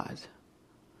from God.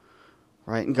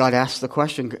 Right? And God asks the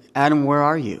question, Adam, where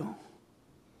are you?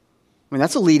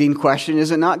 That's a leading question,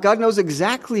 is it not? God knows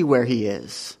exactly where he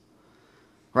is.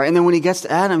 Right? And then when he gets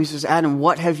to Adam, he says, Adam,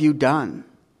 what have you done?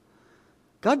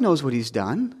 God knows what he's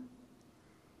done.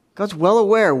 God's well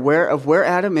aware of where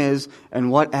Adam is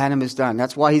and what Adam has done.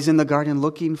 That's why he's in the garden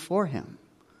looking for him.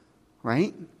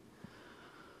 Right?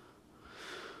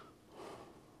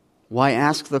 Why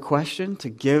ask the question? To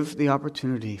give the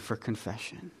opportunity for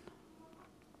confession.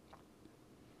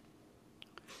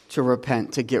 To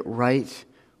repent, to get right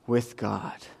with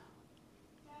God.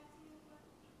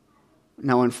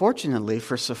 Now, unfortunately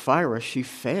for Sapphira, she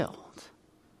failed.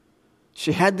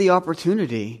 She had the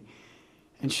opportunity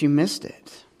and she missed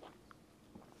it.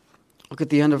 Look at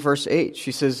the end of verse 8.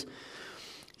 She says,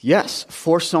 yes,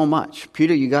 for so much.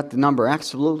 Peter, you got the number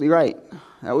absolutely right.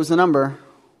 That was the number.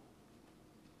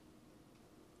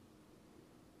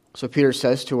 So Peter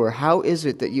says to her, how is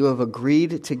it that you have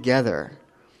agreed together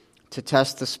to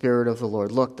test the Spirit of the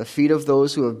Lord? Look, the feet of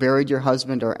those who have buried your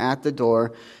husband are at the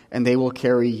door, and they will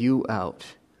carry you out.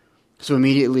 So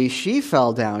immediately she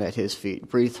fell down at his feet,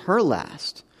 breathed her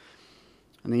last.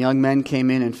 And the young men came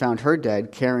in and found her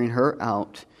dead, carrying her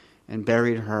out, and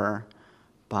buried her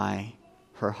by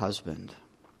her husband.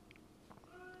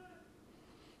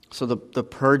 So the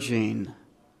purging,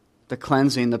 the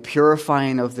cleansing, the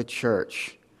purifying of the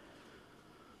church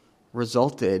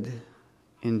resulted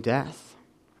in death.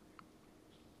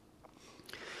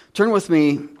 Turn with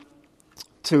me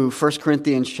to 1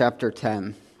 Corinthians chapter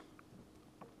 10.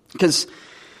 Because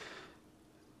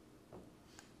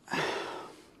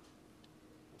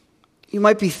you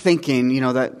might be thinking,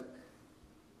 that,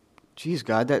 geez,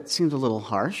 God, that seems a little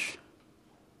harsh.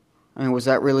 Was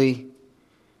that really,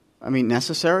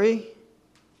 necessary?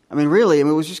 Really, it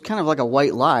was just kind of like a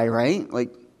white lie, right?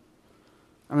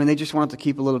 They just wanted to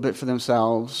keep a little bit for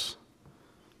themselves,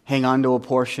 hang on to a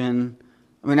portion.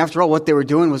 After all, what they were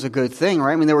doing was a good thing,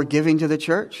 right? They were giving to the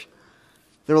church.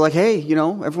 They were like, hey,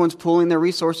 everyone's pooling their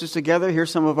resources together. Here's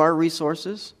some of our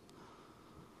resources.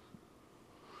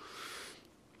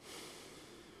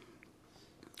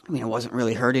 It wasn't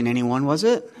really hurting anyone, was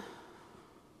it?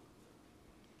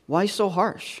 Why so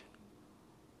harsh?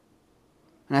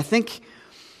 And I think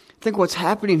what's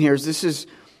happening here is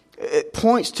it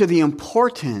points to the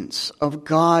importance of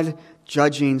God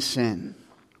judging sin.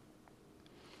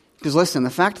 Because listen, the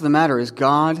fact of the matter is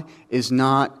God is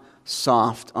not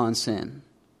soft on sin.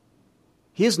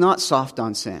 He is not soft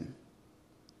on sin.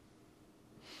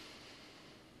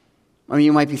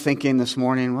 You might be thinking this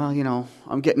morning, well,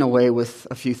 I'm getting away with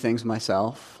a few things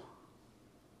myself.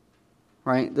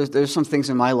 Right? There's some things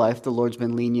in my life the Lord's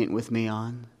been lenient with me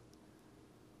on.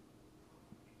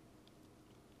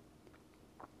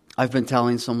 I've been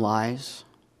telling some lies.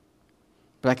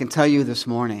 But I can tell you this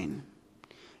morning,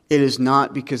 it is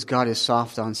not because God is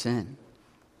soft on sin.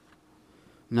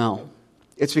 No.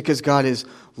 It's because God is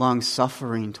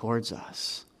long-suffering towards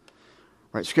us.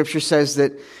 Right? Scripture says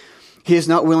that He is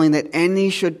not willing that any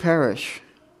should perish,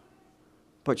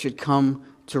 but should come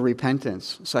to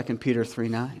repentance. 2 Peter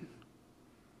 3:9.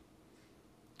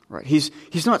 Right? He's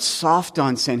not soft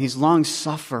on sin. He's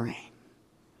long-suffering.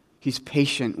 He's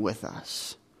patient with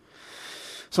us.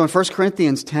 So in 1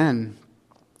 Corinthians 10,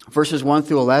 verses 1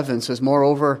 through 11 says,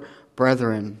 "Moreover,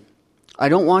 brethren, I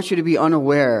don't want you to be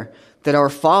unaware that our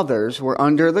fathers were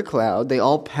under the cloud. They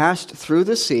all passed through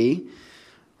the sea,"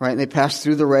 right? They passed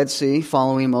through the Red Sea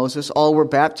following Moses. "All were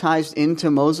baptized into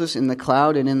Moses in the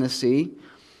cloud and in the sea.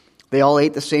 They all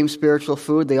ate the same spiritual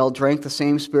food. They all drank the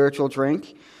same spiritual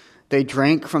drink. They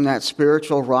drank from that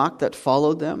spiritual rock that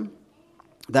followed them.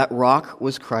 That rock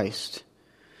was Christ.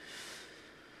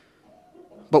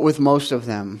 But with most of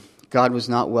them, God was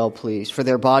not well pleased, for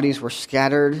their bodies were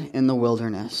scattered in the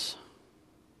wilderness."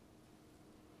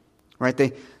 Right?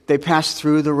 They passed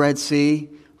through the Red Sea,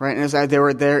 right? And as they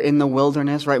were there in the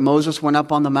wilderness, right? Moses went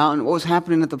up on the mountain. What was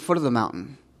happening at the foot of the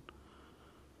mountain?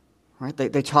 Right?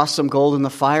 They tossed some gold in the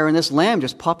fire, and this lamb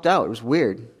just popped out. It was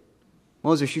weird.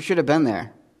 "Moses, you should have been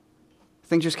there." The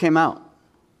thing just came out.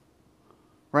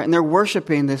 Right? And they're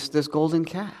worshiping this golden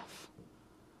calf.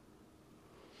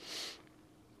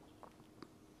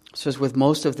 It says, with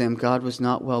most of them, God was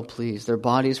not well pleased. Their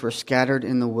bodies were scattered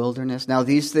in the wilderness. Now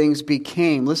these things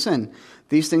became, listen,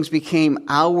 these things became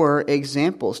our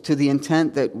examples, to the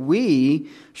intent that we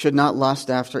should not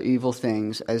lust after evil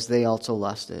things as they also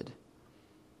lusted.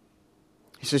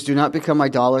 He says, "Do not become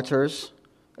idolaters,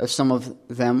 as some of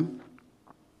them.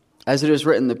 As it is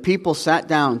written, the people sat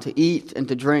down to eat and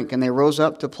to drink, and they rose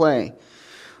up to play.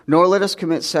 Nor let us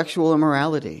commit sexual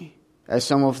immorality, as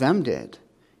some of them did.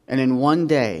 And in one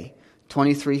day,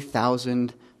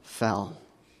 23,000 fell.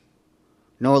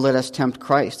 Nor let us tempt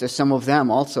Christ, as some of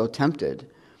them also tempted,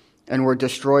 and were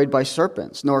destroyed by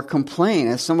serpents. Nor complain,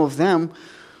 as some of them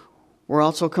were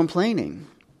also complaining,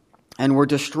 and were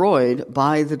destroyed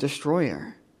by the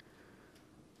destroyer."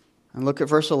 And look at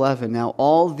verse 11. "Now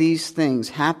all these things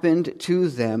happened to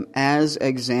them as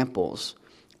examples,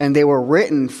 and they were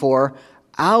written for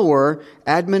our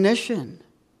admonition,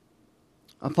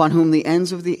 upon whom the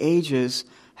ends of the ages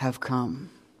have come."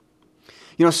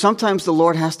 You know, sometimes the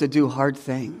Lord has to do hard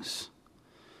things,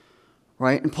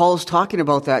 right? And Paul is talking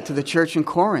about that to the church in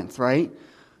Corinth, right?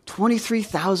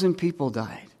 23,000 people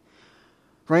died,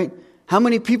 right? How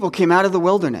many people came out of the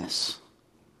wilderness?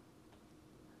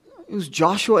 It was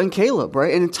Joshua and Caleb,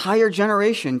 right? An entire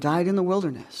generation died in the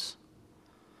wilderness.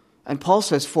 And Paul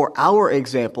says, for our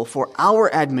example, for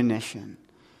our admonition.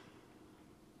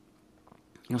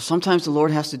 You know, sometimes the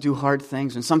Lord has to do hard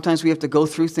things, and sometimes we have to go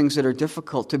through things that are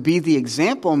difficult to be the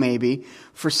example, maybe,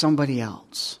 for somebody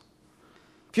else.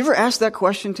 Have you ever asked that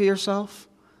question to yourself?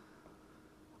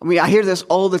 I mean, I hear this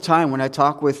all the time when I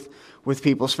talk with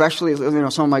people, especially, you know,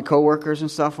 some of my coworkers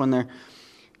and stuff, when they're,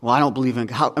 "Well, I don't believe in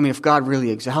God." I mean, if God really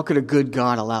exists, how could a good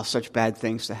God allow such bad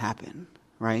things to happen,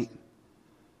 right?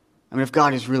 I mean, if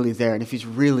God is really there, and if He's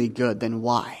really good, then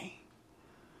why?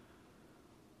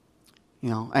 You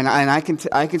know, and I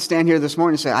can stand here this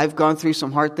morning and say, I've gone through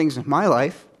some hard things in my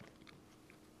life.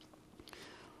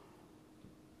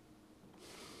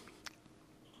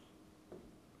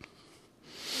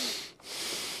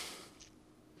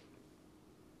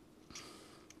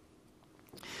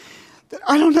 That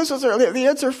I don't necessarily have the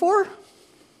answer for.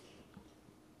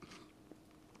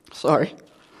 Sorry.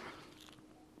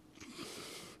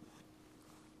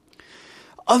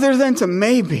 Other than to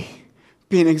maybe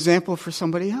be an example for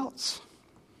somebody else.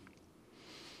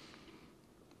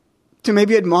 To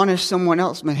maybe admonish someone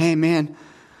else. But hey, man,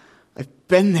 I've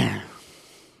been there.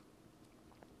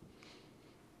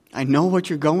 I know what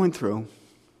you're going through.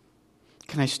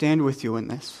 Can I stand with you in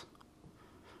this?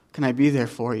 Can I be there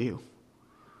for you?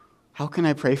 How can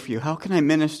I pray for you? How can I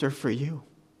minister for you?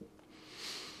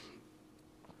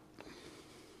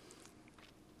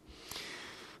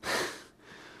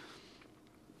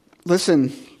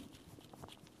 Listen,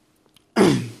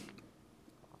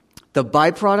 the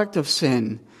byproduct of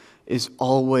sin is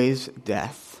always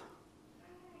death.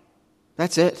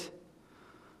 That's it.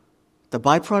 The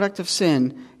byproduct of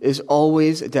sin is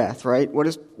always death, right? What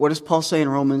does Paul say in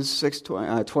Romans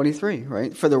 6:23,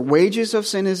 right? "For the wages of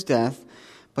sin is death,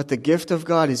 but the gift of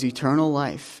God is eternal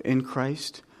life in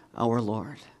Christ our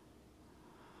Lord."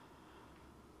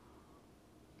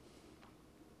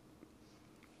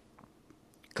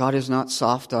 God is not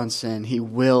soft on sin. He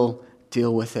will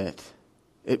deal with it.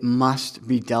 It must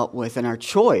be dealt with. And our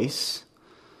choice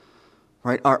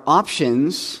Right? Our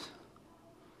options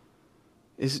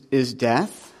is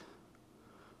death,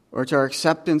 or it's our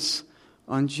acceptance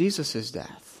on Jesus'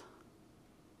 death.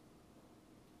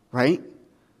 Right?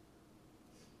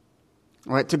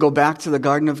 Right? To go back to the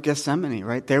Garden of Gethsemane,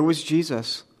 right? There was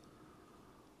Jesus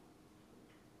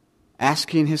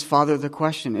asking his Father the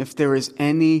question, if there is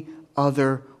any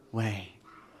other way.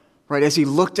 Right? As he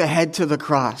looked ahead to the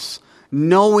cross,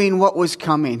 knowing what was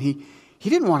coming, he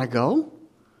didn't want to go.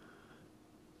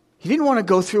 He didn't want to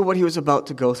go through what he was about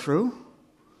to go through.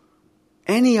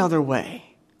 Any other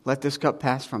way, let this cup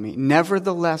pass from me.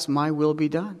 Nevertheless, my will be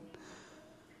done.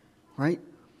 Right?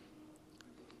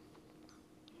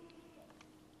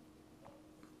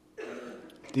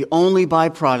 The only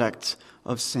byproduct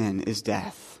of sin is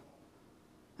death.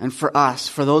 And for us,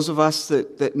 for those of us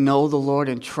that know the Lord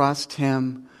and trust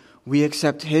him, we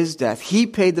accept his death. He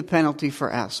paid the penalty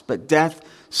for us, but death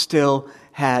still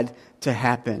had to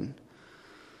happen.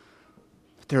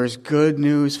 There is good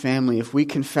news, family. If we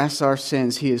confess our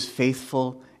sins, he is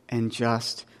faithful and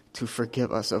just to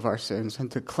forgive us of our sins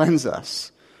and to cleanse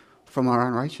us from our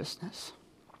unrighteousness.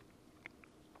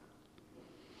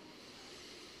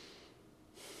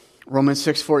 Romans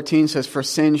 6:14 says, "For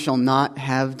sin shall not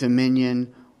have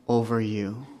dominion over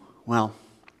you." Well,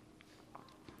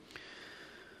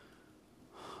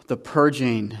 the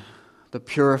purging, the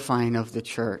purifying of the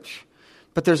church.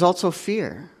 But there's also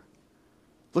fear.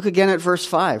 Look again at verse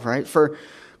 5, right? "For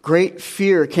great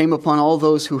fear came upon all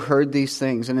those who heard these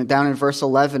things." And then down in verse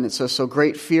 11 it says, "So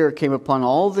great fear came upon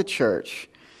all the church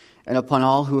and upon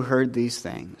all who heard these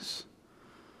things."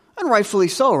 And rightfully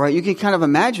so, right? You can kind of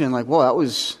imagine, like, whoa, that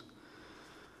was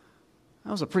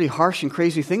a pretty harsh and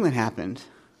crazy thing that happened,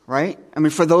 right? I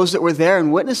mean, for those that were there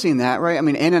and witnessing that, right? I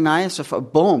mean, Ananias,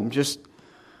 boom, just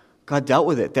God dealt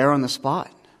with it there on the spot.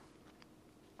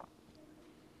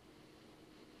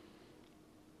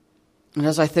 And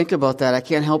as I think about that, I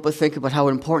can't help but think about how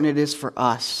important it is for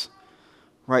us,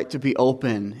 right, to be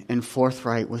open and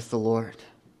forthright with the Lord.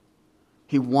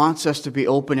 He wants us to be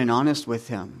open and honest with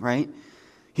him, right?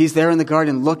 He's there in the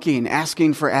garden looking,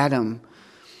 asking for Adam.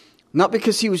 Not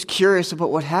because he was curious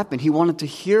about what happened. He wanted to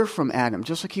hear from Adam,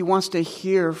 just like he wants to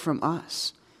hear from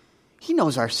us. He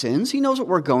knows our sins. He knows what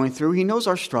we're going through. He knows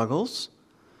our struggles.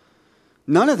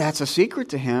 None of that's a secret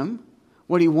to him.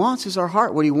 What he wants is our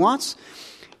heart. What he wants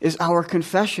is our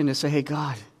confession to say, hey,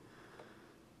 God,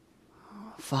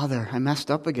 Father, I messed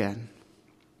up again.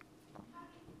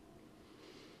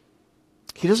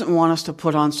 He doesn't want us to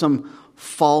put on some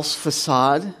false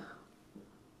facade,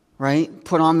 right?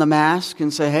 Put on the mask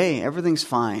and say, hey, everything's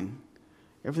fine.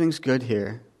 Everything's good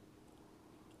here.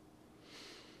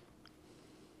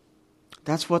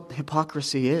 That's what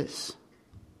hypocrisy is.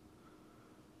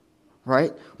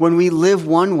 Right? When we live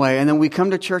one way and then we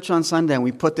come to church on Sunday and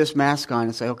we put this mask on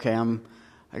and say, okay,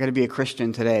 I got to be a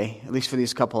Christian today, at least for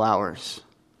these couple hours.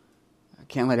 I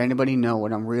can't let anybody know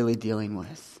what I'm really dealing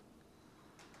with.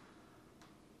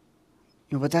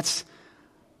 But that's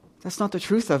not the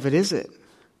truth of it, is it?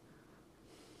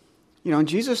 And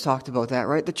Jesus talked about that,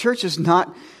 right? The church is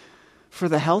not for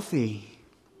the healthy.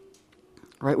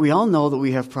 Right? We all know that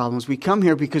we have problems. We come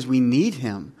here because we need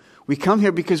him. We come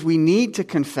here because we need to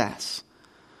confess.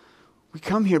 We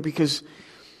come here because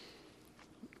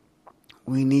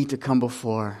we need to come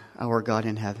before our God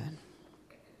in heaven.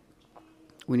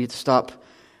 We need to stop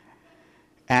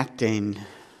acting,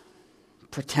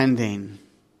 pretending.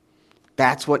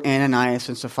 That's what Ananias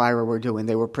and Sapphira were doing.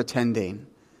 They were pretending.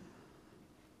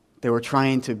 They were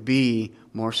trying to be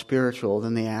more spiritual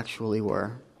than they actually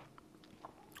were.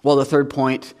 Well, the third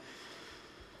point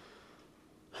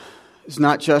is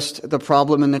not just the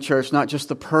problem in the church, not just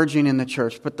the purging in the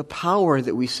church, but the power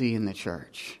that we see in the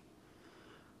church.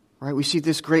 Right? We see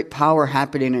this great power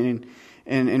happening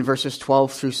in verses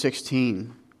 12 through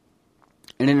 16.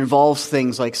 And it involves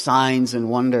things like signs and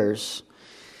wonders.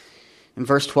 In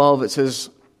verse 12 it says,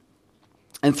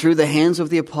 "And through the hands of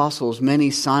the apostles many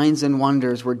signs and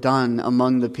wonders were done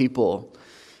among the people.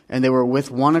 And they were with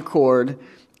one accord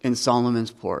in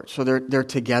Solomon's porch." So they're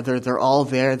together. They're all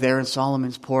there in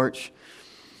Solomon's porch.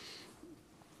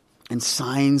 And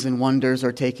signs and wonders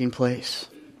are taking place.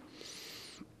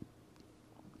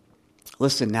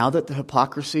 Listen, now that the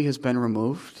hypocrisy has been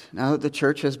removed, now that the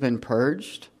church has been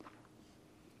purged,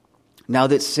 now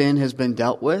that sin has been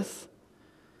dealt with,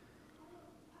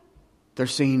 they're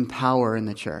seeing power in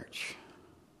the church.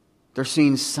 They're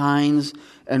seeing signs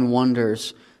and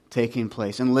wonders taking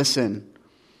place. And listen,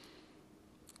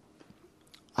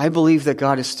 I believe that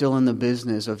God is still in the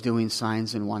business of doing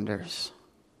signs and wonders.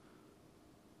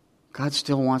 God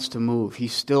still wants to move. He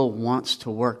still wants to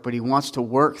work, but He wants to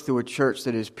work through a church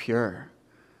that is pure,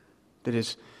 that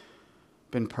has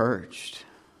been purged.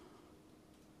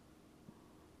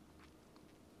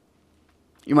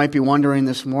 You might be wondering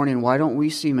this morning, why don't we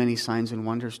see many signs and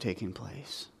wonders taking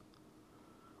place?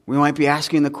 We might be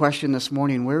asking the question this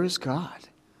morning, where is God?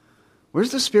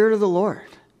 Where's the Spirit of the Lord?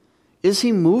 Is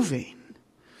He moving?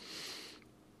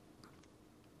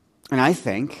 And I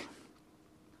think,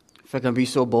 if I can be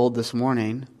so bold this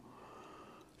morning,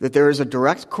 that there is a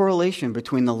direct correlation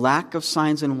between the lack of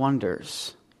signs and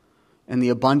wonders and the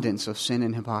abundance of sin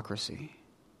and hypocrisy.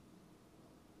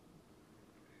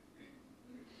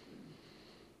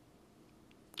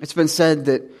 It's been said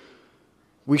that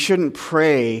we shouldn't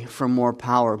pray for more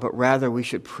power, but rather we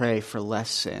should pray for less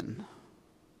sin.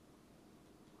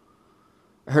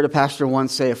 I heard a pastor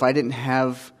once say,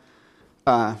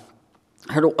 I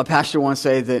heard a pastor once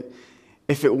say that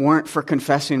if it weren't for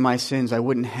confessing my sins, I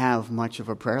wouldn't have much of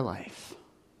a prayer life.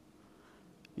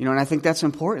 And I think that's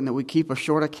important, that we keep a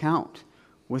short account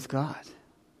with God,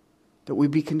 that we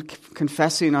be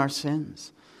confessing our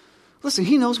sins. Listen,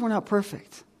 He knows we're not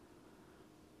perfect.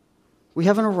 We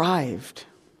haven't arrived.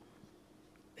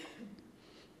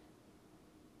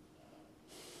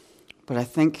 But I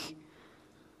think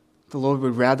the Lord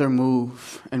would rather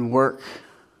move and work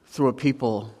through a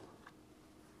people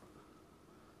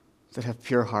that have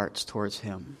pure hearts towards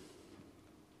Him.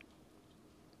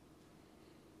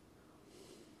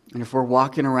 And if we're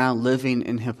walking around living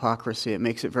in hypocrisy, it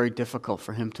makes it very difficult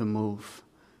for Him to move.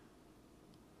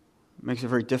 It makes it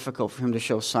very difficult for Him to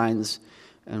show signs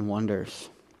and wonders.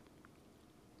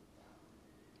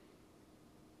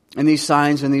 And these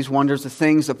signs and these wonders,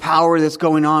 the power that's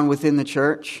going on within the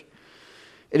church,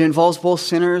 it involves both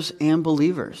sinners and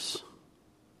believers.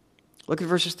 Look at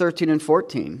verses 13 and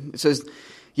 14. It says,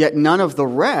 "Yet none of the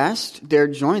rest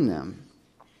dared join them.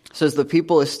 It says, the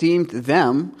people esteemed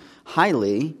them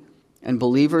highly, and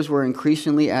believers were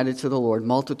increasingly added to the Lord,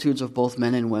 multitudes of both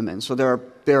men and women." So there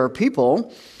are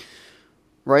people,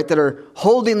 right, that are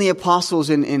holding the apostles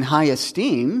in high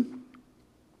esteem,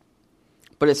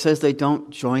 but it says they don't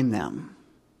join them.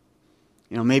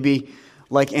 Maybe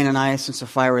like Ananias and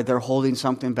Sapphira, they're holding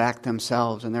something back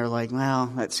themselves, and they're like, well,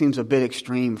 that seems a bit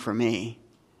extreme for me.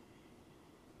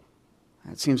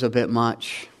 That seems a bit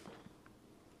much.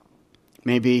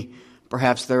 Maybe,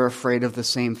 perhaps they're afraid of the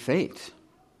same fate.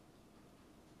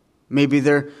 Maybe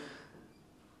they're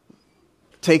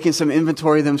taking some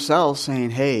inventory themselves,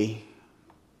 saying, hey,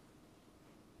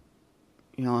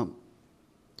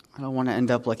 I don't want to end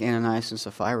up like Ananias and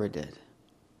Sapphira did.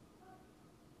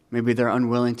 Maybe they're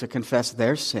unwilling to confess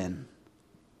their sin.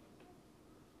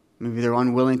 Maybe they're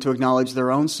unwilling to acknowledge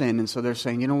their own sin, and so they're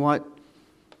saying, you know what?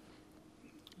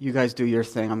 You guys do your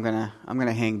thing. I'm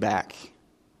gonna hang back.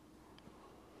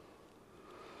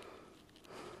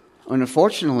 And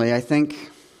unfortunately, I think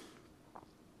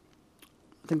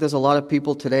there's a lot of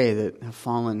people today that have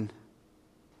fallen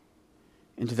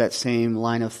into that same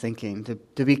line of thinking,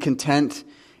 to be content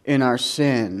in our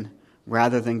sin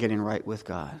rather than getting right with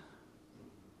God.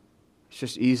 It's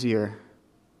just easier.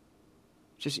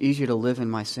 It's just easier to live in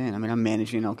my sin. I'm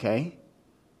managing okay.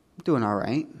 I'm doing all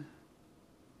right.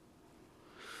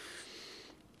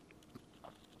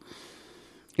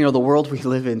 The world we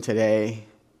live in today,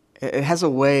 it has a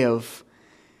way of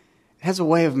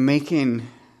making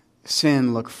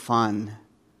sin look fun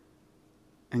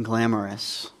and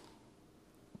glamorous.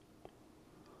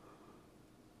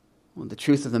 Well, the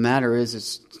truth of the matter is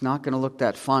it's not going to look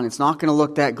that fun. It's not going to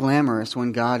look that glamorous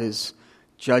when God is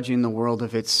judging the world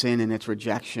of its sin and its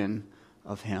rejection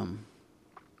of Him.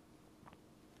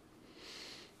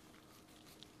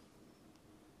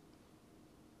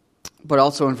 But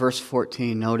also in verse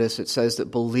 14, notice it says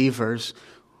that believers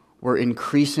were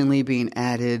increasingly being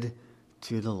added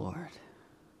to the Lord.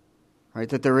 Right?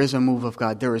 That there is a move of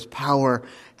God. There is power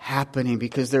happening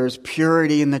because there is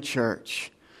purity in the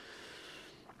church.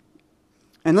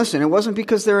 And listen, it wasn't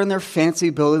because they're in their fancy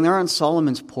building. They're on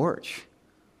Solomon's porch.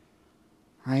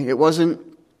 Right? It wasn't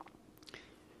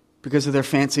because of their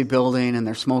fancy building and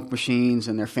their smoke machines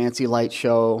and their fancy light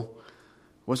show.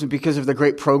 It wasn't because of the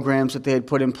great programs that they had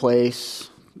put in place,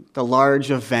 the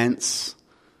large events.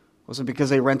 It wasn't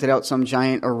because they rented out some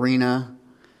giant arena,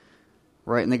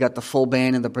 right? And they got the full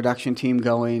band and the production team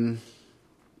going.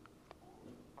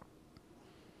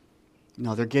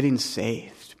 No, they're getting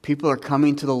saved. People are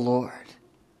coming to the Lord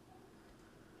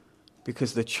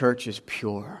because the church is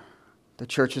pure. The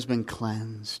church has been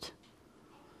cleansed.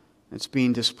 It's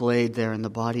being displayed there in the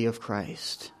body of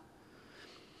Christ.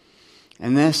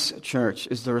 And this, church,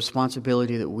 is the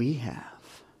responsibility that we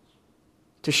have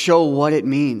to show what it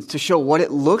means, to show what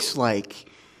it looks like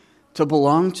to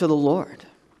belong to the Lord.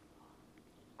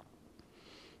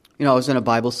 You know, I was in a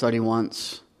Bible study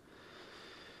once,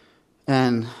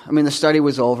 and the study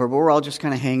was over, but we're all just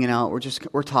kind of hanging out.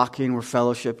 We're talking, we're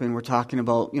fellowshipping, we're talking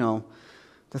about,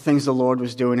 the things the Lord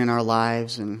was doing in our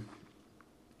lives. And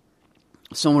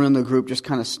someone in the group just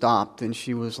kind of stopped, and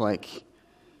she was like,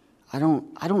 I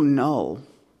don't know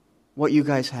what you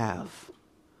guys have,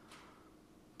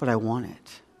 but I want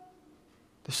it.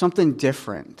 There's something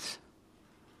different.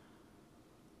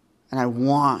 And I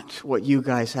want what you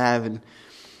guys have. And,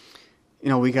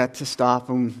 we got to stop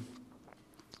and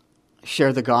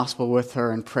share the gospel with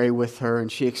her and pray with her,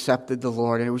 and she accepted the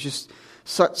Lord. And it was just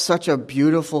such a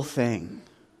beautiful thing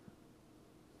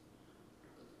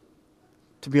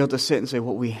to be able to sit and say,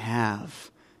 what we have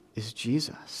is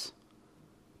Jesus.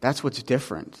 That's what's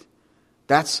different.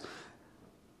 That's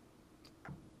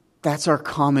our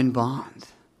common bond.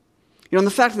 And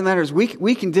the fact of the matter is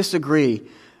we can disagree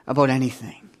about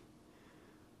anything,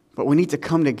 but we need to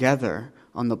come together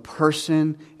on the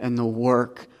person and the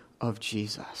work of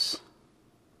Jesus.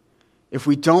 If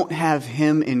we don't have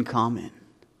Him in common,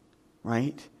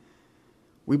 right?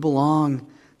 We belong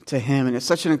to Him. And it's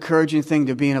such an encouraging thing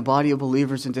to be in a body of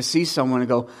believers and to see someone and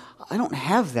go, I don't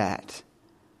have that,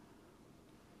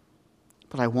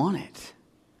 but I want it.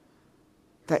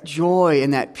 That joy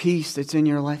and that peace that's in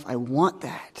your life, I want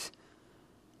that.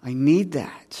 I need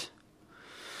that.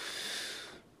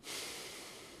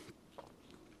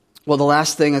 Well, the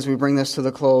last thing as we bring this to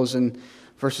the close in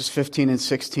verses 15 and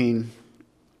 16,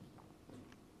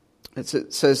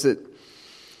 it says that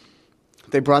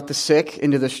they brought the sick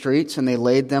into the streets and they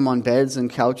laid them on beds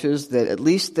and couches, that at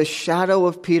least the shadow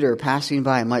of Peter passing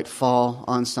by might fall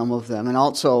on some of them. And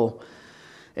also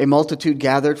a multitude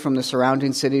gathered from the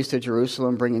surrounding cities to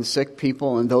Jerusalem, bringing sick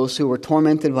people and those who were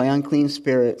tormented by unclean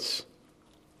spirits,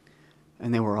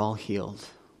 and they were all healed.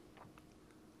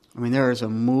 There is a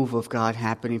move of God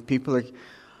happening. People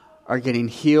are getting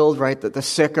healed, right? That the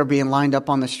sick are being lined up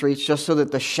on the streets just so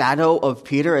that the shadow of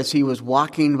Peter, as he was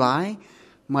walking by,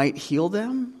 might heal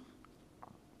them.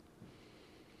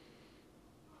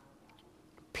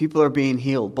 People are being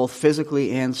healed, both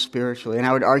physically and spiritually. And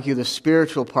I would argue the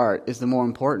spiritual part is the more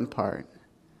important part.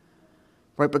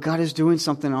 Right? But God is doing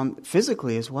something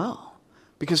physically as well,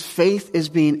 because faith is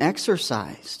being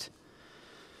exercised.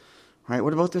 Right?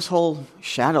 What about this whole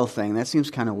shadow thing? That seems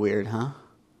kind of weird, huh?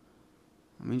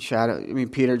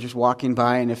 Peter just walking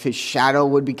by, and if his shadow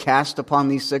would be cast upon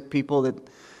these sick people,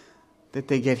 that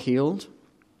they get healed.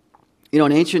 In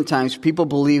ancient times, people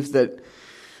believed that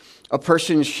a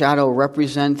person's shadow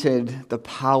represented the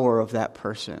power of that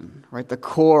person, right? The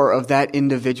core of that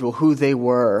individual, who they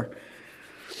were.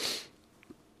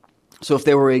 So if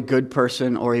they were a good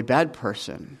person or a bad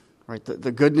person, right?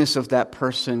 The goodness of that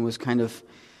person was kind of...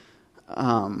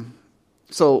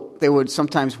 so they would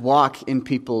sometimes walk in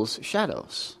people's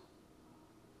shadows,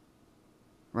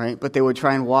 right? But they would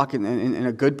try and walk in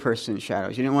a good person's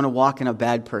shadows. You didn't want to walk in a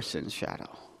bad person's shadow.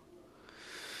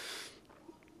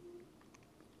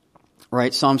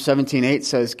 Right? Psalm 17:8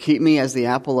 says, keep me as the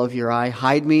apple of your eye,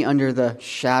 hide me under the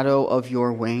shadow of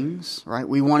your wings. Right?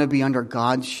 We want to be under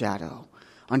God's shadow,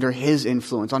 under His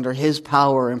influence, under His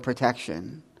power and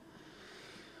protection.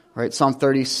 Right? Psalm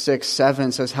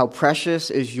 36:7 says, how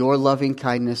precious is your loving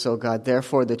kindness, O God.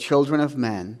 Therefore the children of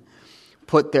men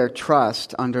put their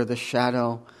trust under the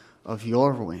shadow of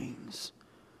your wings.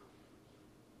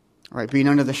 Right, being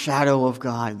under the shadow of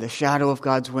God, the shadow of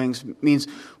God's wings means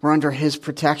we're under His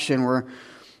protection, we're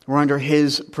under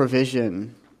His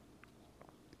provision.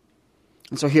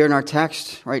 And so here in our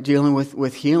text, right, dealing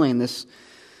with healing, these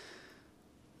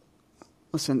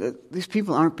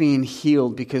people aren't being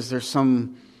healed because there's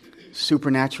some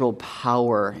supernatural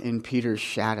power in Peter's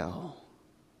shadow.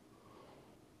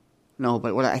 No,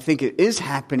 but what I think it is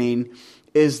happening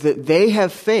is that they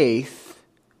have faith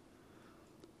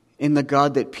in the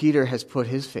God that Peter has put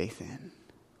his faith in.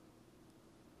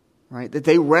 Right? That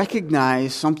they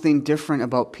recognize something different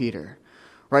about Peter.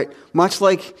 Right? Much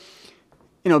like,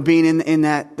 being in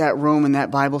that room in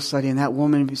that Bible study and that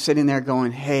woman sitting there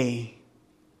going, hey,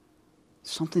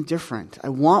 something different. I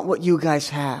want what you guys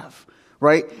have.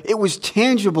 Right? It was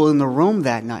tangible in the room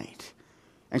that night.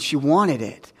 And she wanted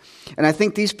it. And I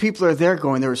think these people are there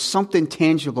going, there is something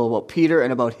tangible about Peter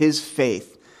and about his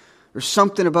faith. There's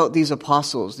something about these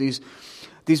apostles, these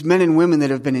men and women that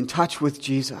have been in touch with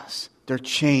Jesus. They're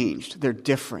changed. They're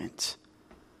different.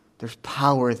 There's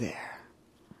power there.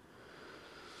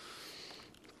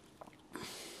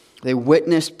 They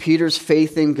witnessed Peter's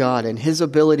faith in God and his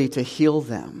ability to heal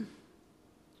them.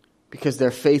 because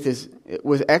their faith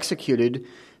was executed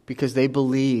because they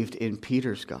believed in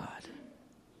Peter's God.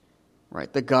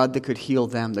 Right? The God that could heal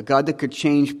them, the God that could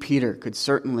change Peter could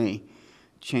certainly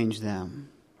change them.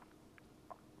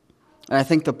 And I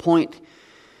think the point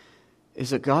is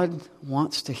that God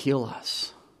wants to heal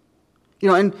us.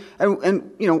 And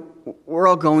we're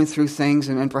all going through things,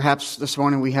 and perhaps this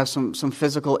morning we have some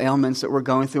physical ailments that we're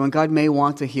going through, and God may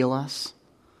want to heal us.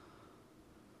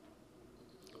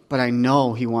 But I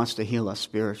know He wants to heal us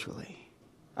spiritually.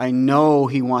 I know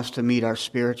He wants to meet our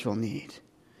spiritual need.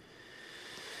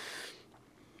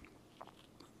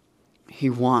 He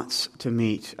wants to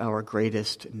meet our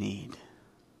greatest need.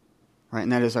 Right?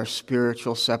 And that is our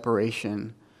spiritual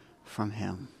separation from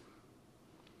Him.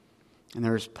 And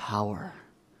there is power.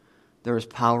 There is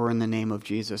power in the name of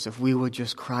Jesus. If we would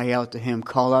just cry out to Him,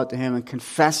 call out to Him, and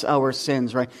confess our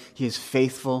sins, right? He is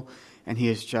faithful and He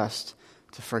is just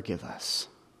to forgive us.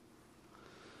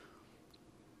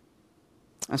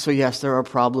 And so, yes, there are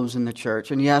problems in the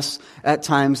church. And yes, at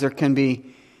times there can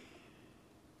be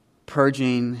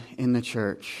purging in the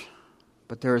church.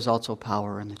 But there is also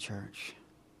power in the church.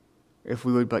 If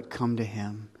we would but come to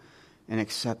Him and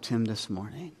accept Him this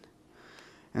morning.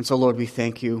 And so, Lord, we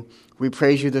thank You. We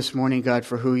praise You this morning, God,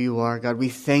 for who You are. God, we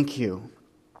thank You,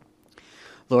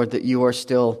 Lord, that You are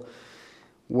still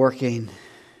working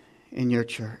in Your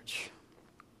church.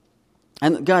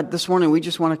 And God, this morning we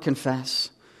just want to confess,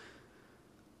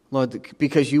 Lord,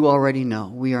 because You already know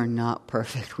we are not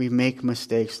perfect. We make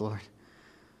mistakes, Lord.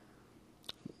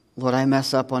 Lord, I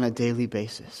mess up on a daily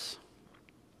basis.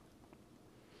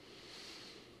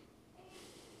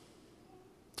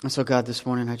 And so, God, this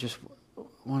morning I just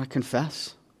want to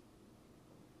confess.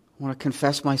 I want to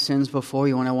confess my sins before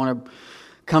You, and I want to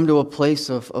come to a place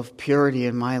of purity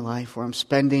in my life where I'm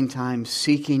spending time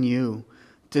seeking You,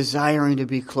 desiring to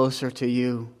be closer to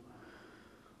You,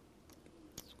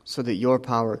 so that Your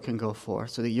power can go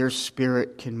forth, so that Your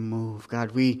Spirit can move.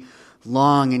 God, we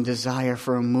long and desire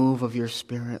for a move of Your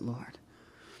Spirit, Lord.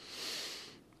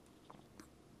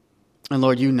 And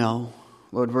Lord, You know,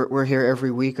 Lord, we're here every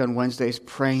week on Wednesdays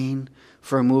praying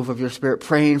for a move of Your Spirit,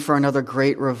 praying for another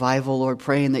great revival, Lord,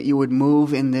 praying that You would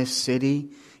move in this city,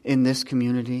 in this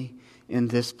community, in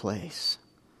this place.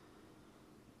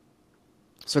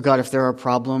 So God, if there are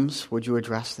problems, would You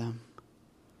address them?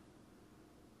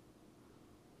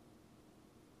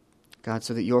 God,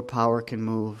 so that Your power can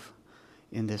move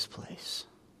in this place.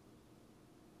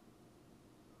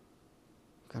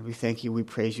 God, we thank You, we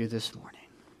praise You this morning.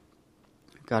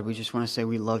 God, we just want to say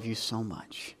we love You so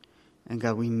much. And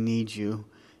God, we need You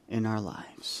in our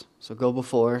lives. So go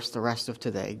before us the rest of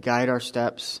today. Guide our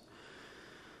steps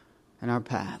and our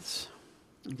paths.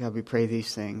 And God, we pray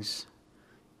these things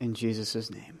in Jesus'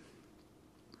 name.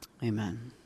 Amen.